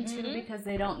pride, and two, because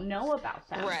they don't know about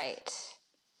them. Right.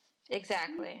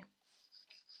 Exactly.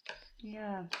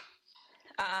 Yeah.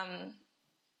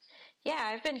 Yeah,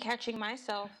 I've been catching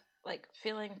myself, like,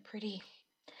 feeling pretty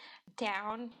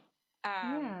down.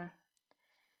 Yeah.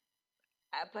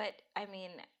 But, I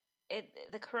mean,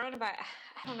 the coronavirus,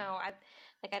 I don't know,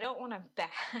 I don't want to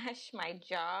bash my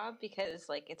job because,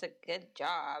 like, it's a good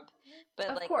job. But,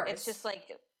 Of like, course. it's just,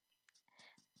 like,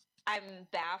 I'm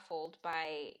baffled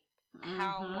by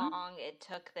how long it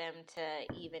took them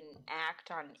to even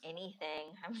act on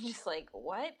anything. I'm just like,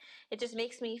 what? It just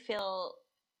makes me feel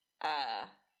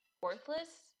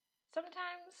worthless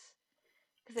sometimes.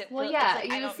 Well, yeah,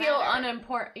 you feel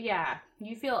unimportant. Yeah,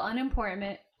 you feel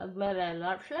unimportant. You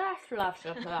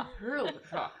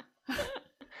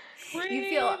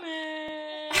feel.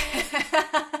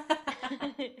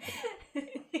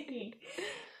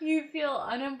 You feel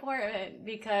unimportant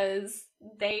because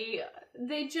they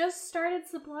just started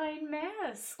supplying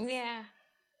masks. Yeah.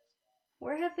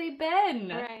 Where have they been?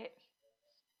 Right.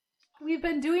 We've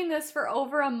been doing this for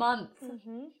over a month.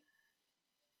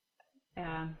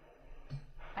 Yeah.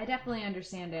 I definitely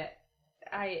understand it.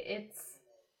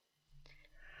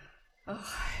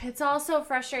 It's also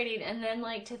frustrating. And then,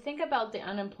 like, to think about the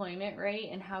unemployment rate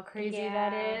and how crazy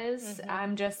that is,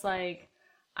 I'm just like,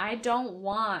 I don't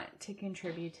want to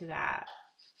contribute to that.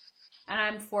 And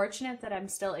I'm fortunate that I'm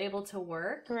still able to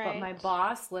work. Right. But my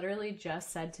boss literally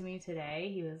just said to me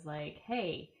today, he was like,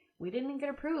 hey, we didn't get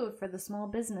approved for the small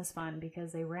business fund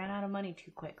because they ran out of money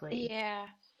too quickly. Yeah.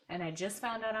 And I just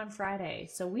found out on Friday.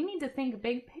 So we need to think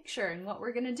big picture and what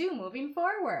we're going to do moving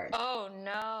forward. Oh,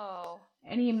 no.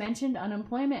 And he mentioned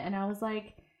unemployment. And I was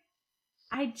like,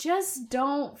 I just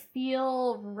don't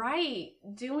feel right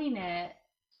doing it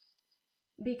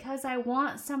because I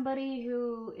want somebody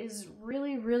who is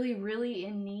really, really, really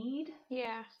in need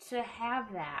to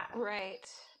have that. Right.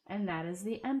 And that is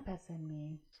the empath in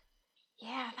me.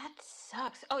 Yeah, that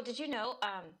sucks. Oh, did you know,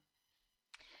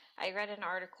 I read an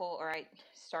article, or I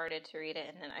started to read it,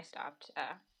 and then I stopped.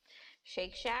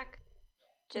 Shake Shack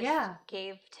just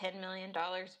gave $10 million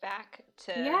back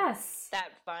to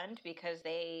that fund because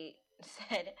they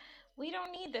said, we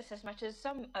don't need this as much as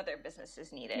some other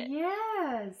businesses need it.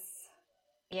 Yes.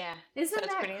 Yeah. Isn't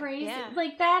that crazy? Yeah.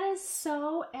 Like, that is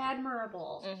so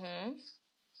admirable.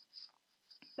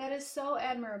 That is so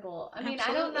admirable. I mean,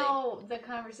 I don't know the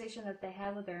conversation that they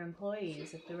had with their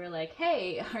employees. If they were like,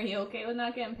 hey, are you okay with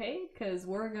not getting paid? Because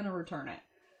we're going to return it.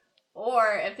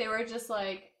 Or if they were just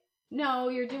like, no,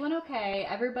 you're doing okay.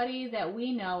 Everybody that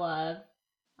we know of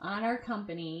on our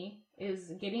company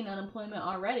is getting unemployment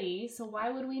already. So why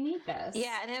would we need this?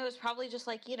 Yeah, and it was probably just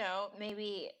like, you know,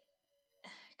 maybe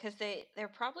because they're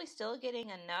probably still getting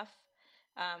enough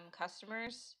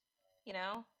customers, you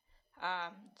know.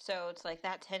 So it's like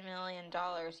that $10 million.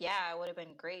 Yeah, it would have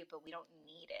been great, but we don't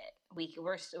need it.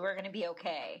 We're going to be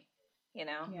okay, you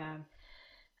know. Yeah.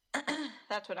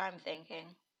 That's what I'm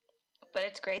thinking. But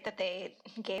it's great that they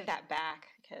gave that back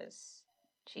because,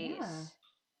 geez. Yeah.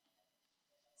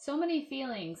 So many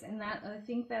feelings, and that I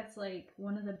think that's like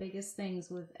one of the biggest things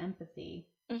with empathy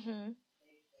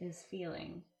is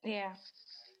feeling. Yeah.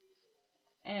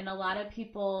 And a lot of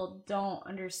people don't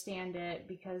understand it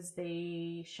because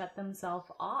they shut themselves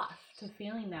off to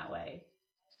feeling that way.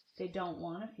 They don't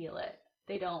want to feel it.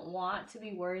 They don't want to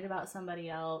be worried about somebody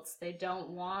else. They don't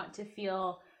want to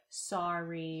feel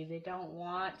sorry. They don't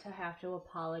want to have to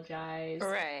apologize.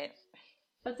 Right.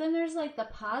 But then there's like the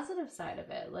positive side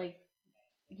of it. Like,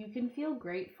 you can feel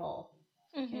grateful.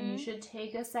 And you should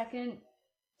take a second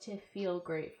to feel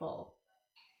grateful.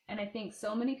 And I think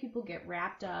so many people get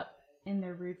wrapped up in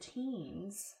their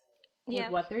routines with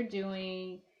what they're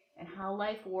doing and how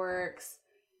life works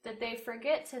that they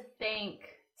forget to thank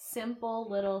simple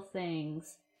little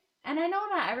things. And I know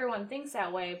not everyone thinks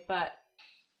that way, but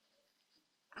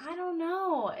I don't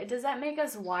know. Does that make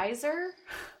us wiser?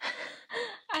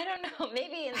 I don't know.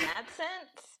 Maybe in that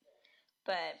sense.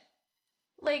 But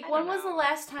like, when was the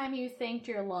last time you thanked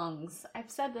your lungs?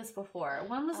 I've said this before.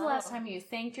 When was the last time you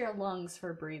thanked your lungs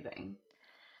for breathing?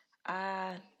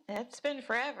 It's been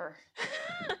forever.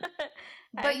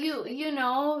 But you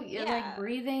know, Yeah. like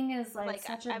breathing is like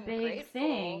such a I'm big grateful.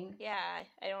 thing. Yeah,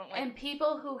 I don't like. And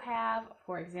people who have,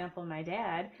 for example, my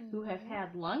dad, who have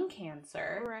had lung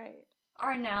cancer, Right.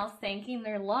 are now thanking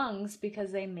their lungs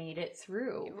because they made it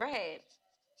through. Right.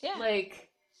 Yeah. Like,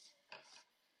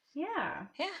 yeah.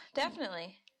 Yeah,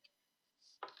 definitely.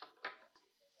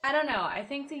 I don't know. I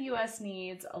think the U.S.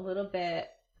 needs a little bit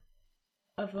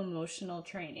of emotional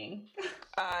training.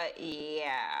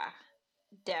 Yeah.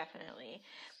 Definitely.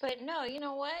 But no, you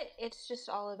know what? It's just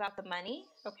all about the money,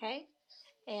 okay?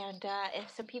 And if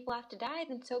some people have to die,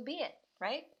 then so be it,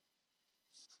 right?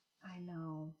 I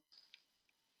know.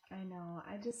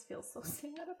 I just feel so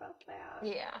sad about that.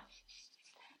 Yeah.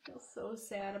 I feel so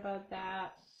sad about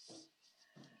that.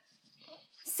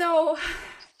 So,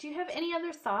 do you have any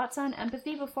other thoughts on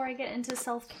empathy before I get into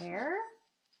self-care?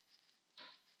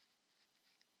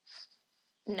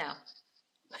 No.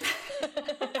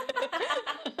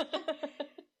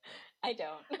 I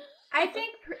don't. I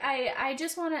think I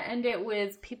just want to end it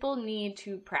with people need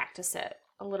to practice it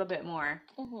a little bit more.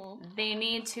 Mm-hmm. They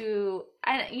need to,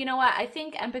 you know what? I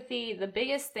think empathy, the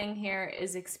biggest thing here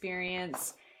is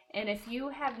experience. And if you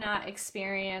have not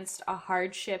experienced a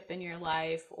hardship in your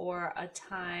life or a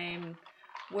time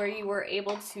where you were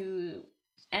able to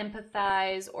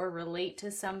empathize or relate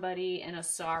to somebody in a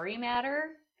sorry matter,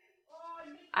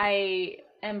 I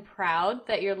am proud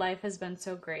that your life has been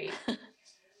so great.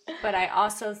 But I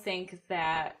also think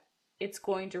that it's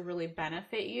going to really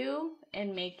benefit you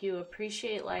and make you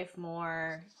appreciate life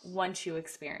more once you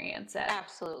experience it.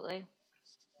 Absolutely.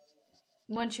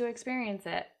 Once you experience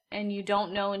it. And you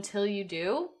don't know until you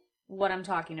do what I'm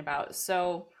talking about.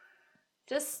 So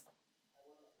just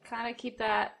kind of keep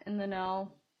that in the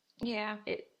know. Yeah.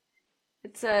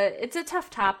 It's a tough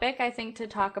topic, I think, to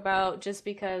talk about, just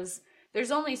because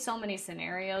there's only so many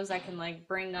scenarios I can like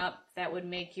bring up that would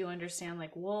make you understand,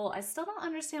 like, well, I still don't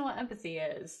understand what empathy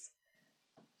is.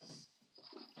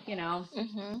 You know?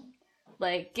 Mm-hmm.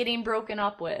 Like getting broken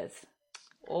up with,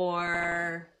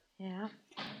 or Yeah.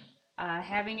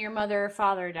 having your mother or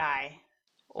father die,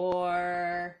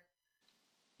 or,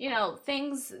 you know,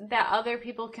 things that other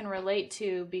people can relate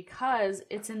to because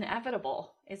it's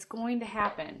inevitable. It's going to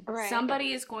happen. Right.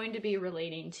 Somebody is going to be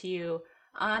relating to you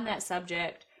on that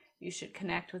subject. You should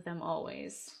connect with them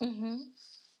always. Mm-hmm.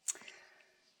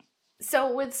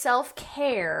 So with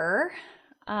self-care,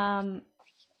 I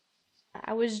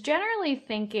was generally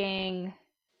thinking,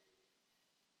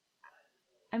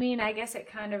 I mean, I guess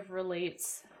it kind of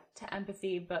relates to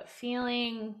empathy, but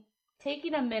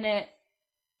taking a minute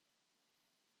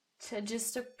to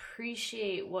just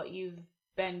appreciate what you've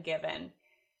been given.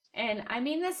 And I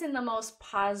mean this in the most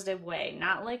positive way,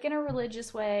 not like in a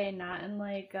religious way, not in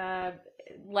like a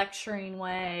lecturing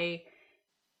way.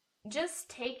 Just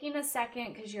taking a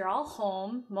second, because you're all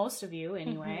home, most of you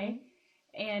anyway. Mm-hmm.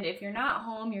 And if you're not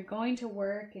home, you're going to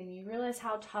work and you realize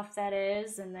how tough that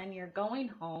is, and then you're going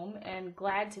home and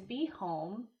glad to be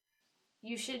home.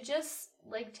 You should just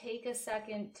like take a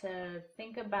second to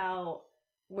think about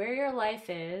where your life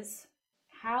is,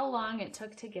 how long it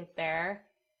took to get there,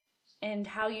 and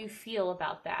how you feel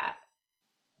about that.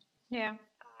 Yeah.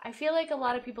 I feel like a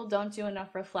lot of people don't do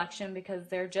enough reflection because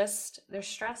they're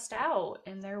stressed out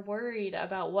and they're worried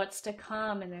about what's to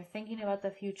come, and they're thinking about the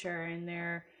future, and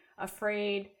they're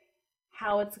afraid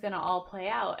how it's going to all play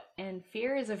out. And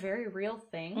fear is a very real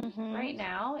thing right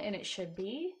now, and it should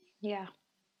be. Yeah.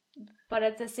 But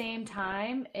at the same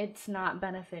time, it's not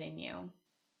benefiting you.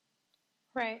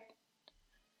 Right.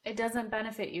 It doesn't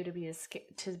benefit you to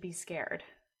be scared.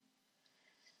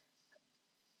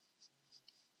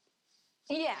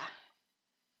 Yeah.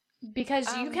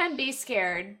 Because you can be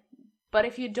scared, but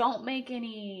if you don't make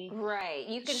any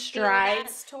you can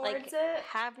strides feel that, towards like, it,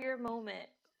 have your moment,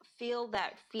 feel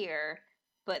that fear,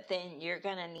 but then you're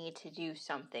gonna need to do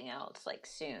something else, like,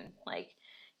 soon. Like,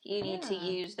 you need to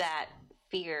use that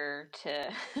fear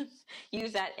to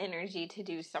use that energy to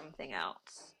do something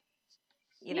else.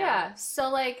 You know? Yeah. So,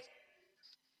 like,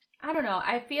 I don't know.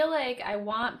 I feel like I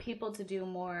want people to do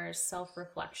more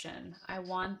self-reflection. I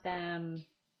want them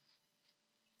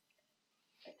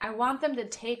to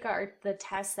take the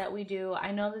tests that we do.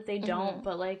 I know that they don't,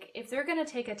 but like, if they're going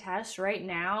to take a test, right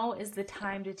now is the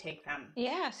time to take them.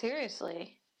 Yeah,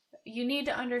 seriously. You need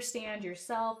to understand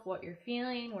yourself, what you're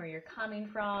feeling, where you're coming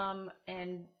from,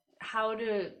 and how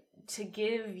to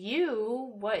give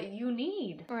you what you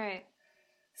need. Right.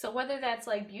 So whether that's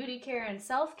like beauty care and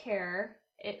self-care,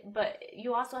 but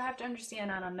you also have to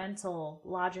understand on a mental,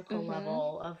 logical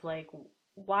level of like,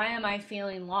 why am I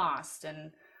feeling lost,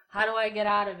 and how do I get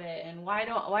out of it, and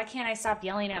why can't I stop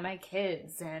yelling at my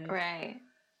kids, and right.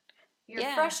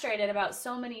 You're frustrated about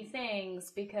so many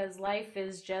things because life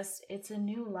is just, it's a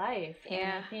new life. Yeah.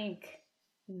 And I think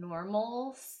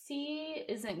normalcy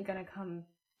isn't going to come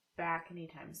back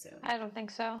anytime soon. I don't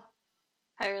think so.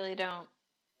 I really don't.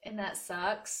 And that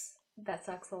sucks. That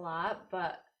sucks a lot.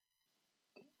 But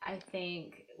I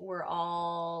think we're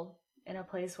all in a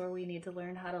place where we need to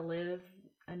learn how to live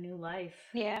a new life.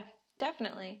 Yeah,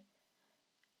 definitely.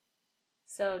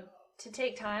 So to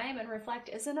take time and reflect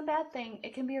isn't a bad thing.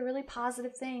 It can be a really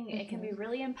positive thing. Mm-hmm. It can be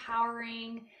really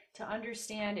empowering to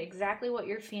understand exactly what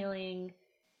you're feeling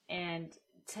and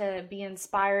to be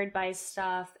inspired by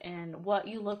stuff and what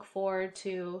you look forward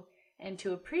to and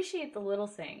to appreciate the little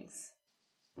things.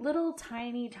 Little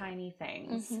tiny, tiny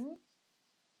things. Mm-hmm.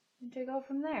 And to go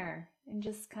from there and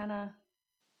just kind of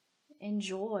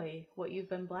enjoy what you've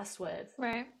been blessed with.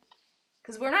 Right.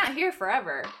 Because we're not here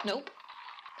forever. Nope.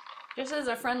 Just as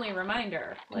a friendly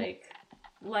reminder, like,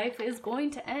 life is going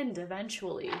to end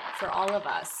eventually for all of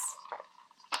us.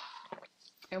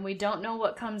 And we don't know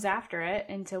what comes after it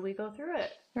until we go through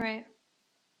it. Right.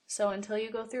 So until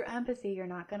you go through empathy, you're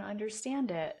not going to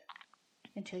understand it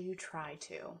until you try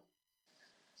to.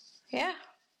 Yeah.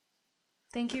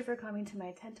 Thank you for coming to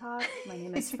my TED Talk. My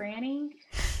name is Franny.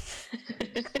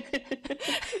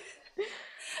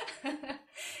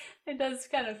 It does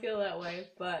kind of feel that way,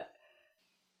 but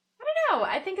I don't know.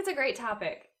 I think it's a great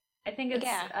topic. I think it's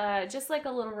just like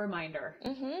a little reminder.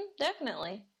 Mm-hmm.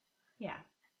 Definitely. Yeah.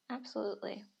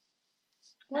 Absolutely.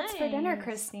 What's for dinner,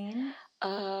 Christine?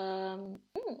 I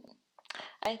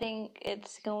think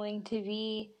it's going to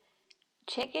be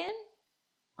chicken.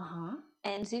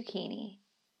 And zucchini.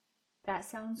 That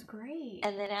sounds great.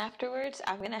 And then afterwards,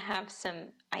 I'm going to have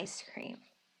some ice cream.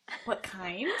 What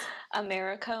kind?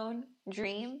 Americone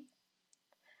Dream.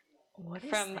 What is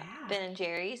from that? Ben &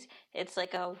 Jerry's. It's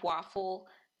like a waffle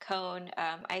cone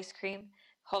ice cream.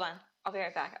 Hold on. I'll be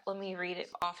right back. Let me read it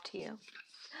off to you.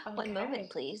 Okay. One moment,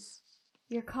 please.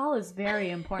 Your call is very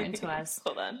important to us.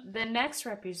 Hold on. The next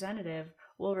representative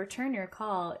will return your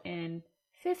call in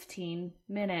 15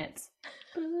 minutes.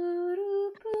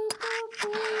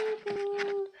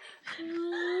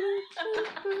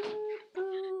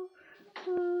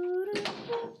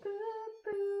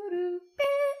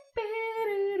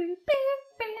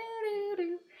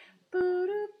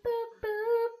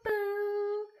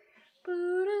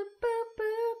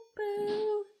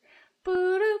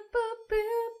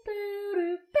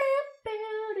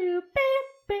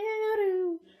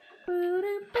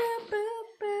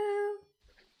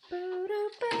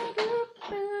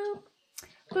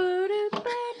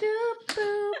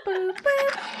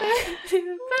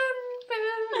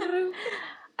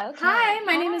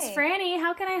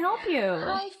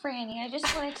 Hi, Franny. I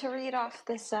just wanted to read off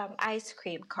this ice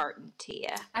cream carton to you.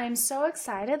 I'm so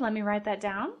excited. Let me write that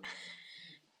down.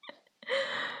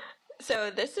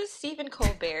 So this is Stephen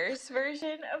Colbert's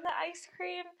version of the ice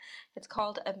cream. It's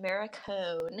called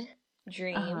Americone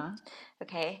Dream.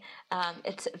 Okay.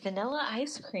 It's vanilla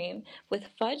ice cream with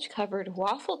fudge-covered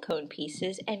waffle cone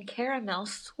pieces and caramel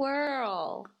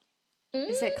swirl.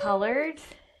 Is it colored?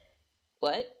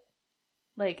 What?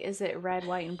 Like, is it red,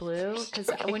 white, and blue?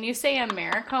 Because when you say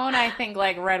Americone, I think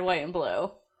like red, white, and blue.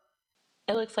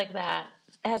 It looks like that.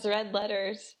 It has red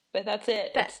letters, but that's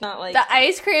it. It's not like... The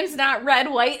ice cream's not red,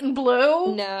 white, and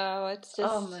blue? No, it's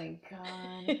just... Oh my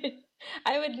god.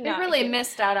 I would not... They really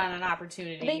missed out on an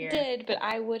opportunity here. They did, but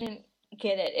I wouldn't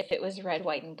get it if it was red,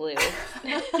 white, and blue.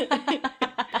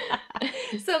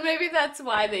 So maybe that's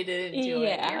why they didn't do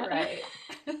it. You're right.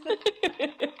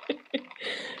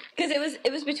 Because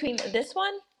it was between this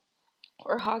one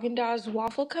or Haagen-Dazs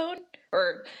waffle cone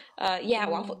or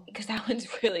waffle, because that one's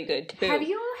really good too. Have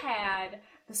you had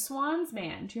the Schwan's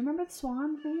Man? Do you remember the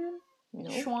Schwan's Man?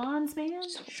 Nope. Schwan's Man?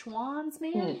 Schwan's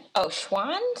Man? Oh,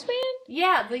 Schwan's Man?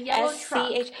 Yeah, the yellow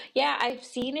truck. Yeah, I've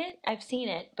seen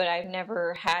it, but I've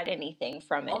never had anything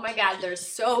from it. Oh my god, they're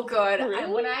so good.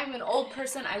 Really? When I'm an old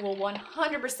person, I will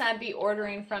 100% be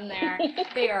ordering from there.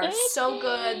 They are so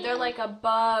good. They're like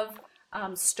above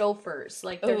Stouffer's.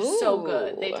 Like, they're so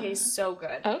good. They taste so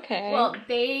good. Okay. Well,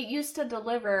 they used to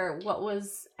deliver what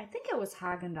was, I think it was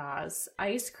Haagen-Dazs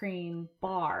ice cream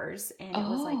bars, and it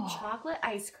was like chocolate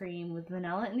ice cream with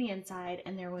vanilla in the inside,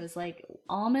 and there was like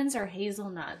almonds or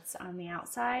hazelnuts on the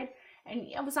outside, and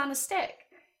it was on a stick.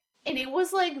 And it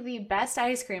was like the best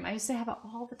ice cream. I used to have it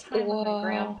all the time with my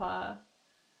grandpa.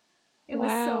 It was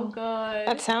so good.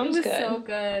 That sounds good. It was so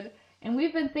good. And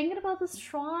we've been thinking about the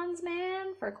Schwan's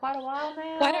Man for quite a while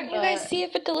now. Why don't you guys see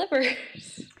if it delivers?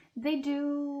 They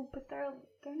do, but they're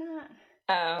not.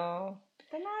 Oh.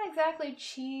 They're not exactly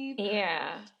cheap.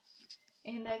 Yeah.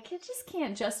 And kids just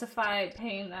can't justify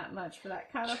paying that much for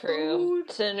that kind of True.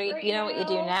 food. So you know what you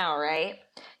do now, right?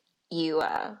 You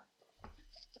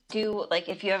do, like,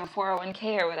 if you have a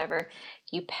 401k or whatever,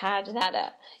 you pad that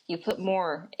up. You put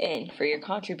more in for your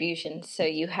contributions so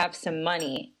you have some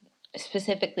money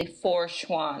specifically for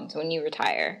Schwann's when you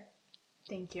retire.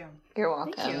 Thank you. You're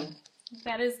welcome. Thank you.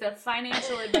 That is the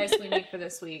financial advice we need for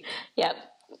this week. Yep.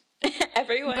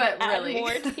 Everyone add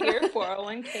more to your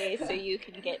 401k so you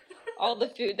can get all the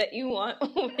food that you want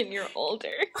when you're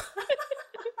older.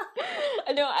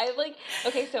 No,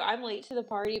 okay, so I'm late to the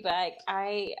party, but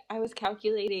I was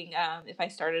calculating if I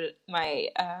started my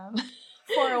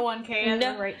 401k at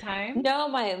the right time. No,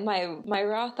 my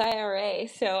Roth IRA.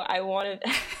 So I wanted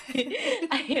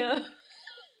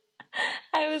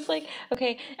I was like,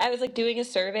 okay, I was like doing a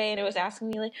survey and it was asking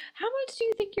me like, how much do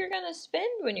you think you're going to spend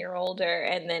when you're older?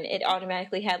 And then it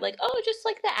automatically had like, oh, just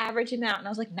like the average amount. And I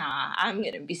was like, nah, I'm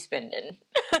going to be spending.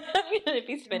 I'm going to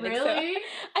be spending. Really? So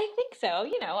I think so.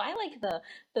 You know, I like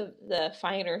the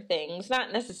finer things,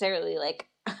 not necessarily like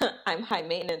I'm high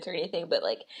maintenance or anything, but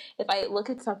like if I look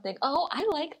at something, oh, I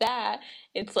like that.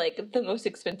 It's like the most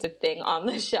expensive thing on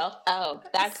the shelf. Oh,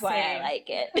 that's why I like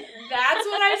it. That's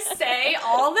what I say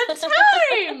all the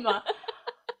time.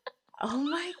 Oh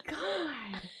my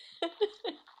God.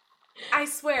 I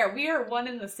swear, we are one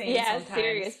and the same sometimes. Yeah,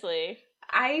 seriously.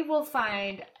 I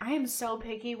am so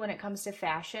picky when it comes to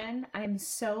fashion. I'm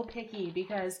so picky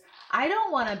because I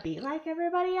don't want to be like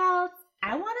everybody else.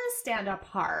 I want to stand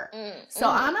apart. So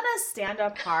I'm going to stand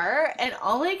apart and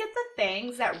only get the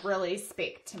things that really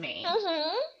speak to me.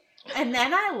 And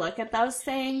then I look at those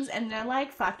things and they're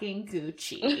like fucking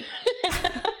Gucci.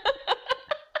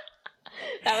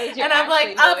 And I'm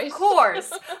like,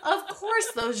 voice. Of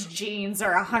course those jeans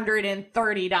are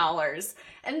 $130.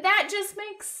 And that just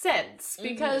makes sense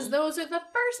because those are the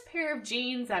first pair of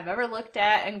jeans I've ever looked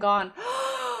at and gone,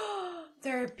 oh,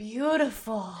 they're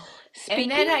beautiful.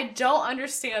 And then I don't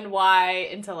understand why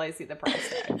until I see the price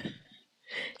tag.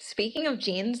 Speaking of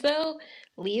jeans, though,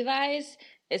 Levi's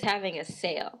is having a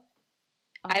sale.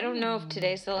 I don't know if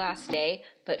today's the last day,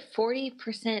 but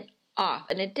 40% off,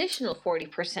 an additional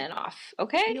 40% off,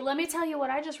 okay? Let me tell you what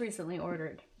I just recently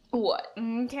ordered. What?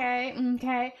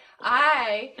 Okay.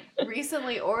 I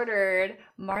recently ordered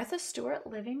Martha Stewart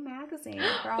Living Magazine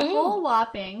for a whole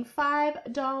whopping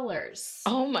 $5.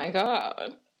 Oh my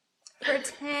God. For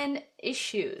 10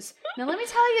 issues. Now, let me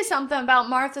tell you something about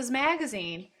Martha's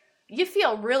Magazine. You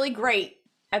feel really great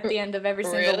at the end of every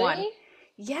single one.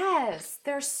 Yes,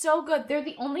 they're so good. They're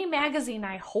the only magazine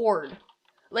I hoard.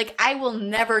 Like, I will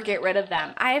never get rid of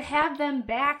them. I've had them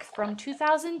back from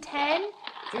 2010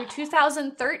 through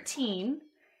 2013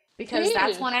 because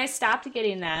that's when I stopped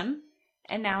getting them.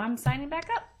 And now I'm signing back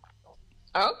up.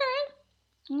 Okay.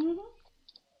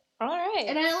 All right.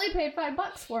 And I only paid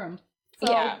 $5 for them.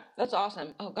 So, yeah, that's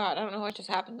awesome. Oh God, I don't know what just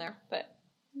happened there, but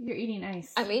you're eating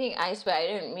ice. I'm eating ice, but I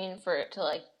didn't mean for it to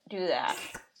like do that.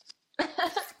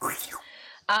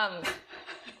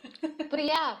 But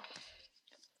yeah.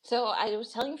 So I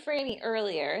was telling Franny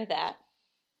earlier that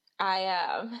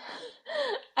I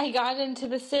got into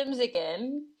The Sims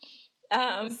again.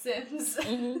 Sims.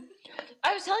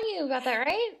 I was telling you about that,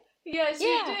 right? Yes,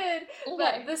 you did. Okay.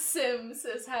 But The Sims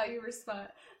is how you respond.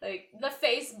 Like the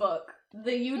Facebook.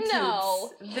 The YouTube.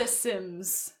 No. The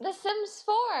Sims. The Sims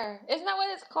 4. Isn't that what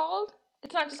it's called?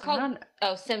 It's not just called...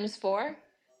 Oh, Sims 4?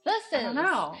 The Sims. I don't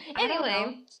know.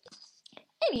 Anyway.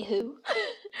 Anywho.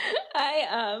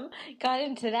 I got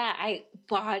into that. I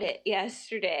bought it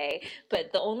yesterday.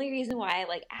 But the only reason why I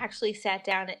like actually sat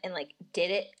down and like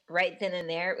did it right then and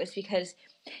there was because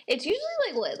it's usually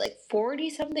like what? Like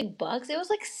 40-something bucks? It was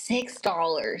like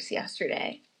 $6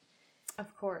 yesterday.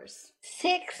 Of course.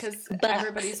 $6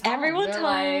 everybody's home. Everyone's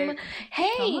home. Like,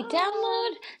 hey,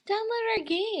 download our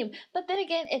game. But then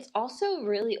again, it's also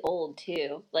really old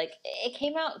too. Like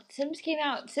Sims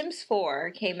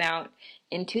 4 came out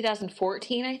in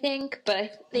 2014, I think,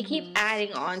 but they keep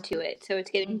adding on to it, so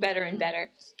it's getting better and better.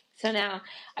 So now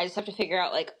I just have to figure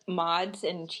out like mods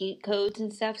and cheat codes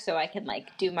and stuff so I can like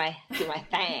do my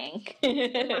thing.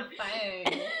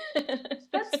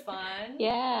 That's fun.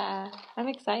 Yeah, I'm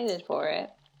excited for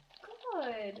it.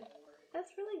 Good.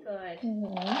 That's really good.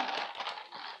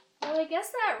 Well, I guess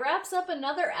that wraps up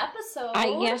another episode.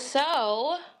 I guess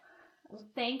so.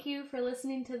 Thank you for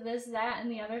listening to this, that, and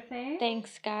the other thing.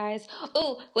 Thanks, guys.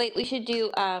 Oh, wait, we should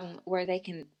do where they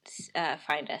can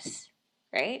find us.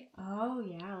 Right? Oh,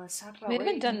 yeah. Let's talk about we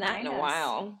haven't done that in a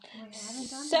while.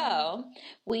 So,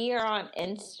 we are on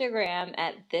Instagram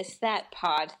at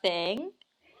ThisThatPod Thing.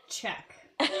 Check.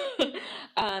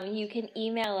 You can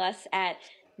email us at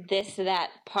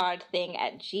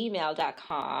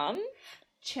thisthatpodthing@gmail.com.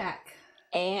 Check.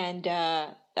 And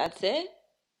that's it.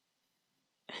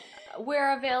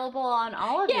 We're available on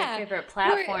all of your favorite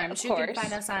platforms. You can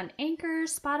find us on Anchor,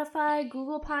 Spotify,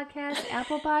 Google Podcasts,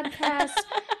 Apple Podcasts,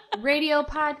 Radio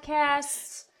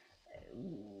Podcasts.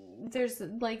 There's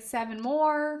like 7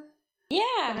 more. Yeah.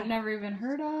 That I've never even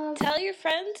heard of. Tell your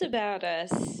friends about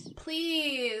us.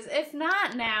 Please. If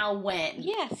not now, when?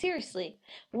 Yeah, seriously.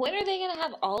 When are they going to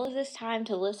have all of this time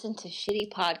to listen to shitty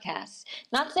podcasts?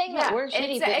 Not saying that we're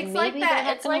shitty, but maybe like they're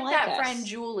not It's like that friend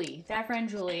Julie. That friend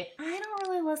Julie. I don't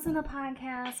really listen to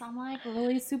podcasts. I'm like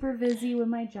really super busy with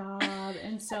my job.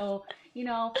 And so, the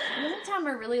only time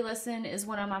I really listen is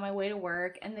when I'm on my way to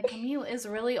work. And the commute is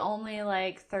really only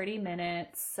like 30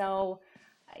 minutes. So...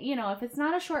 if it's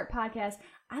not a short podcast,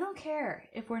 I don't care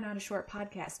if we're not a short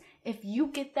podcast. If you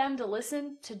get them to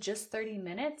listen to just 30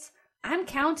 minutes, I'm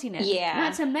counting it. Yeah.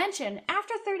 Not to mention,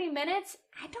 after 30 minutes,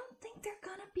 I don't think they're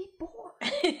going to be bored.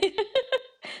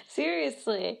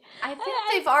 Seriously. I think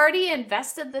they've already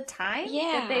invested the time.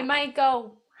 Yeah. That they might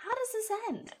go, how does this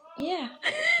end? Yeah.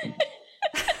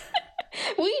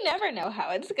 We never know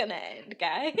how it's going to end,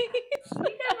 guys. We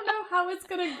never know how it's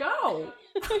going to go.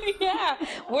 Yeah.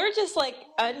 We're just like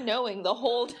unknowing the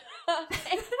whole time.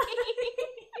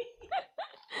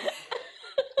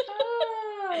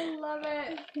 Oh, I love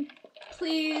it.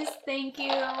 Please, thank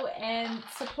you, and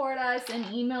support us and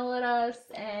email at us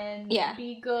and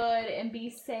be good and be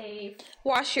safe.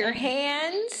 Wash your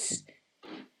hands.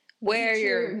 Wear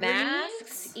your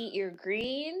masks. Eat your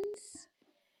greens.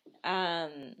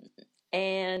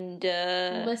 And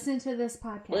listen to this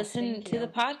podcast. Listen to the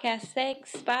podcast.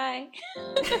 Thanks. Bye.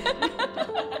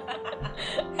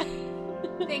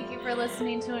 Thank you for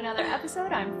listening to another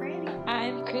episode. I'm Franny.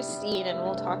 I'm Christine, and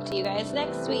we'll talk to you guys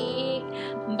next week.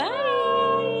 Bye.